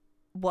about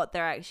what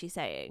they're actually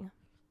saying.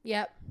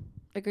 Yep.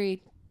 Agreed.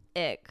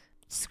 Ick.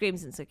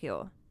 Screams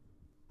insecure.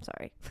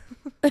 Sorry.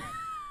 My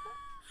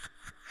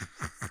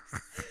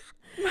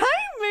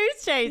mood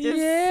change is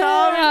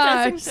so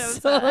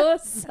interesting. So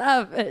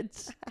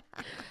savage.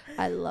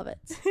 I love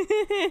it.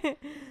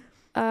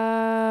 Go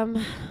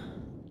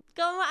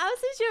on, what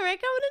else is your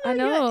ick? I want to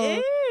know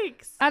your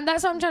icks. And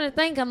that's what I'm trying to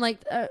think. I'm like,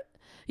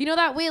 you know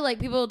that way, like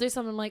people will do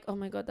something like, oh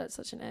my God, that's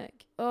such an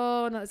ick.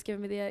 Oh, no, it's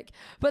giving me the ick.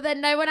 But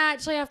then now when I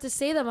actually have to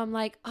say them, I'm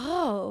like,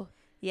 oh,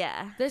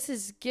 yeah, this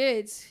is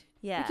good.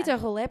 Yeah, we could do a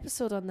whole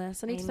episode on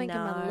this. I need to think of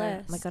my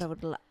list. Oh my God,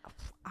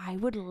 I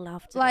would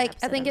love to. Like,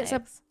 I think it's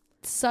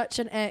such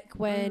an ick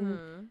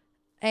when,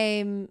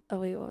 oh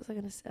wait, what was I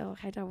gonna say? Oh,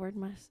 how do I word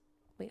my?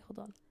 Wait, hold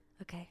on.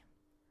 Okay.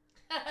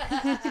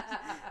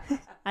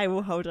 I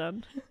will hold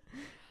on.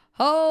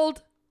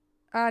 Hold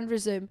and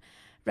resume.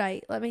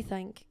 Right, let me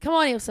think. Come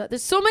on, Ilsa.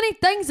 There's so many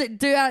things that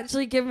do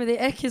actually give me the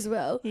ick as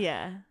well.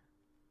 Yeah.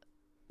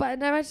 But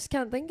now I just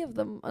can't think of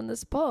them on the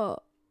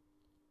spot.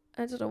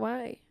 I don't know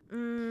why.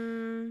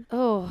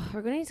 Oh,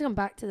 we're going to need to come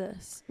back to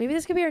this. Maybe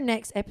this could be our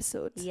next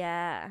episode.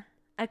 Yeah.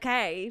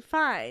 Okay,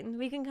 fine.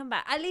 We can come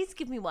back. At least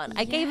give me one.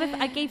 I gave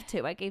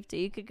two.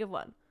 You could give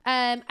one.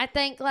 I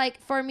think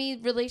like for me,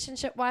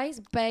 relationship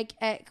wise, big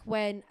ick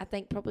when I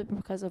think probably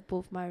because of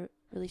both my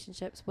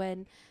relationships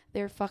when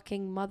their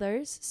fucking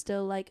mothers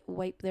still like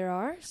wipe their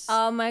arse.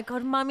 Oh my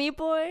God, mummy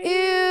boy.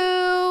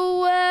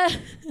 Ew.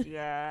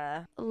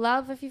 Yeah.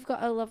 Love if you've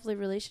got a lovely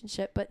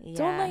relationship, but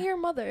don't let your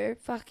mother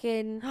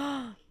fucking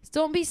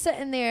don't be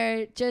sitting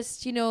there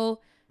just, you know,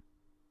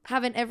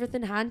 having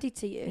everything handy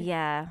to you.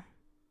 Yeah.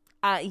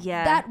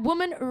 Yeah. That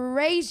woman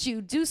raised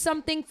you. Do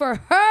something for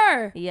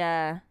her.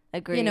 Yeah.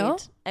 Agreed. You know?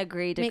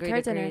 Agreed. Make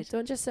her dinner.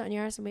 Don't just sit on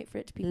your ass and wait for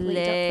it to be plated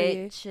up for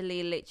you.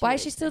 Literally. Why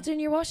is she still doing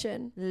your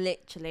washing?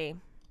 Literally.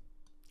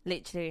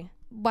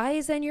 Why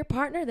is then your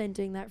partner then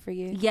doing that for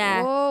you?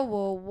 Yeah.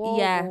 Whoa.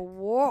 Yeah.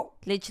 Whoa.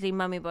 Literally,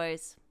 mummy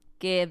boys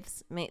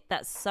gives me.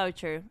 That's so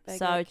true. Big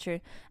so ick.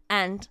 true.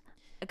 And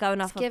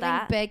going off of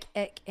that, big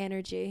ick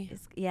energy.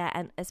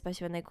 And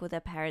especially when they call their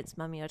parents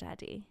mummy or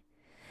daddy.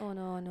 Oh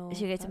no.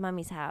 If you go to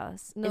mummy's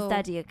house, No. is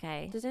daddy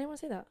okay? Does anyone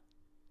say that?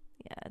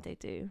 Yeah, they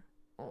do.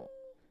 Oh.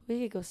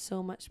 We could go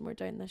so much more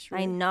down this route.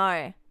 I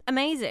know.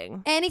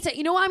 Amazing. Anytime.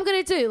 You know what I'm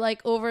going to do?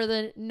 Like over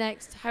the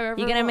next however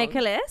You're going to long, make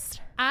a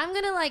list? I'm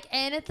going to like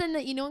anything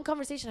that, you know, in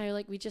conversation, how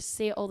like we just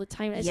say it all the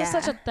time. It's just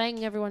such a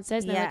thing everyone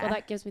says now. Like, oh,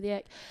 that gives me the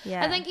ick.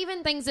 Yeah. I think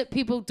even things that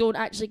people don't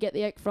actually get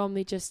the ick from,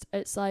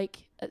 it's like,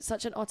 it's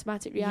such an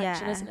automatic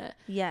reaction, isn't it?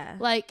 Yeah.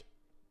 Like,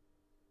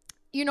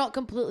 you're not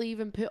completely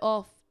even put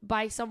off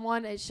by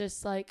someone. It's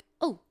just like,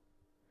 oh,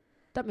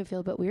 that made me feel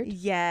a bit weird.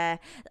 Yeah.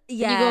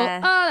 Yeah. And you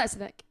go, oh, that's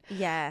an ick.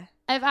 Yeah.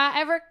 If I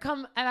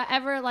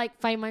ever like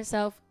find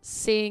myself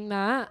saying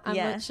that, I'm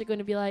actually going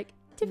to be like,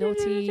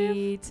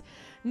 noted.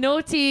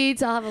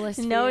 I'll have a list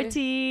for you.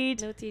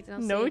 Noted. And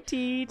I'll noted.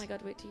 say, oh my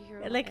God, wait till you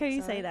hear. I like how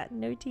you say that.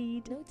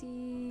 Noted.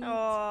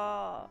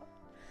 Oh.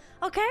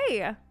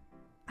 Okay.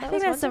 I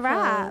think that's a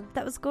wrap.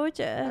 That was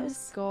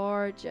gorgeous.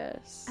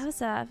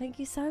 Elsa, thank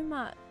you so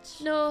much.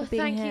 No,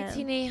 thank you,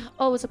 Teeny.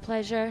 Always a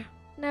pleasure.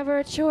 Never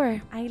a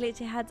chore. I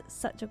literally had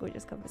such a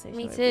gorgeous conversation.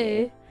 Me with too.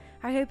 You.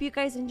 I hope you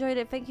guys enjoyed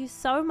it. Thank you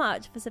so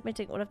much for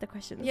submitting all of the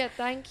questions. Yeah,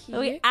 thank you.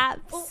 We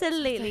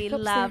absolutely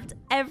loved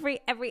every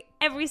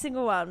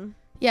single one.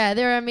 Yeah,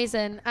 they're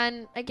amazing.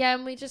 And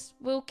again,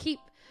 we'll keep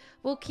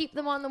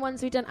them on, the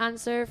ones we didn't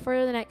answer,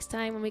 for the next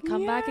time when we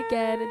come back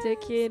again and do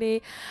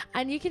Q&A.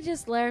 And you can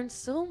just learn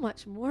so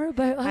much more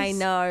about us. I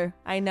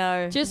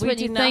know. Just we when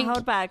do you not think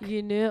hold back.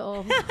 You knew it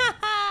all.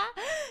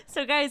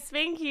 So guys,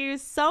 thank you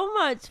so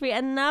much for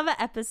another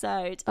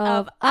episode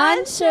of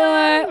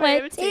Unsure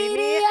with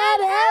Teeny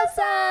and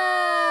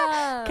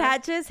Elsa.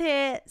 Catch us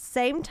here,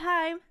 same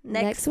time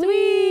next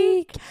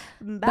week.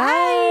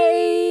 Bye.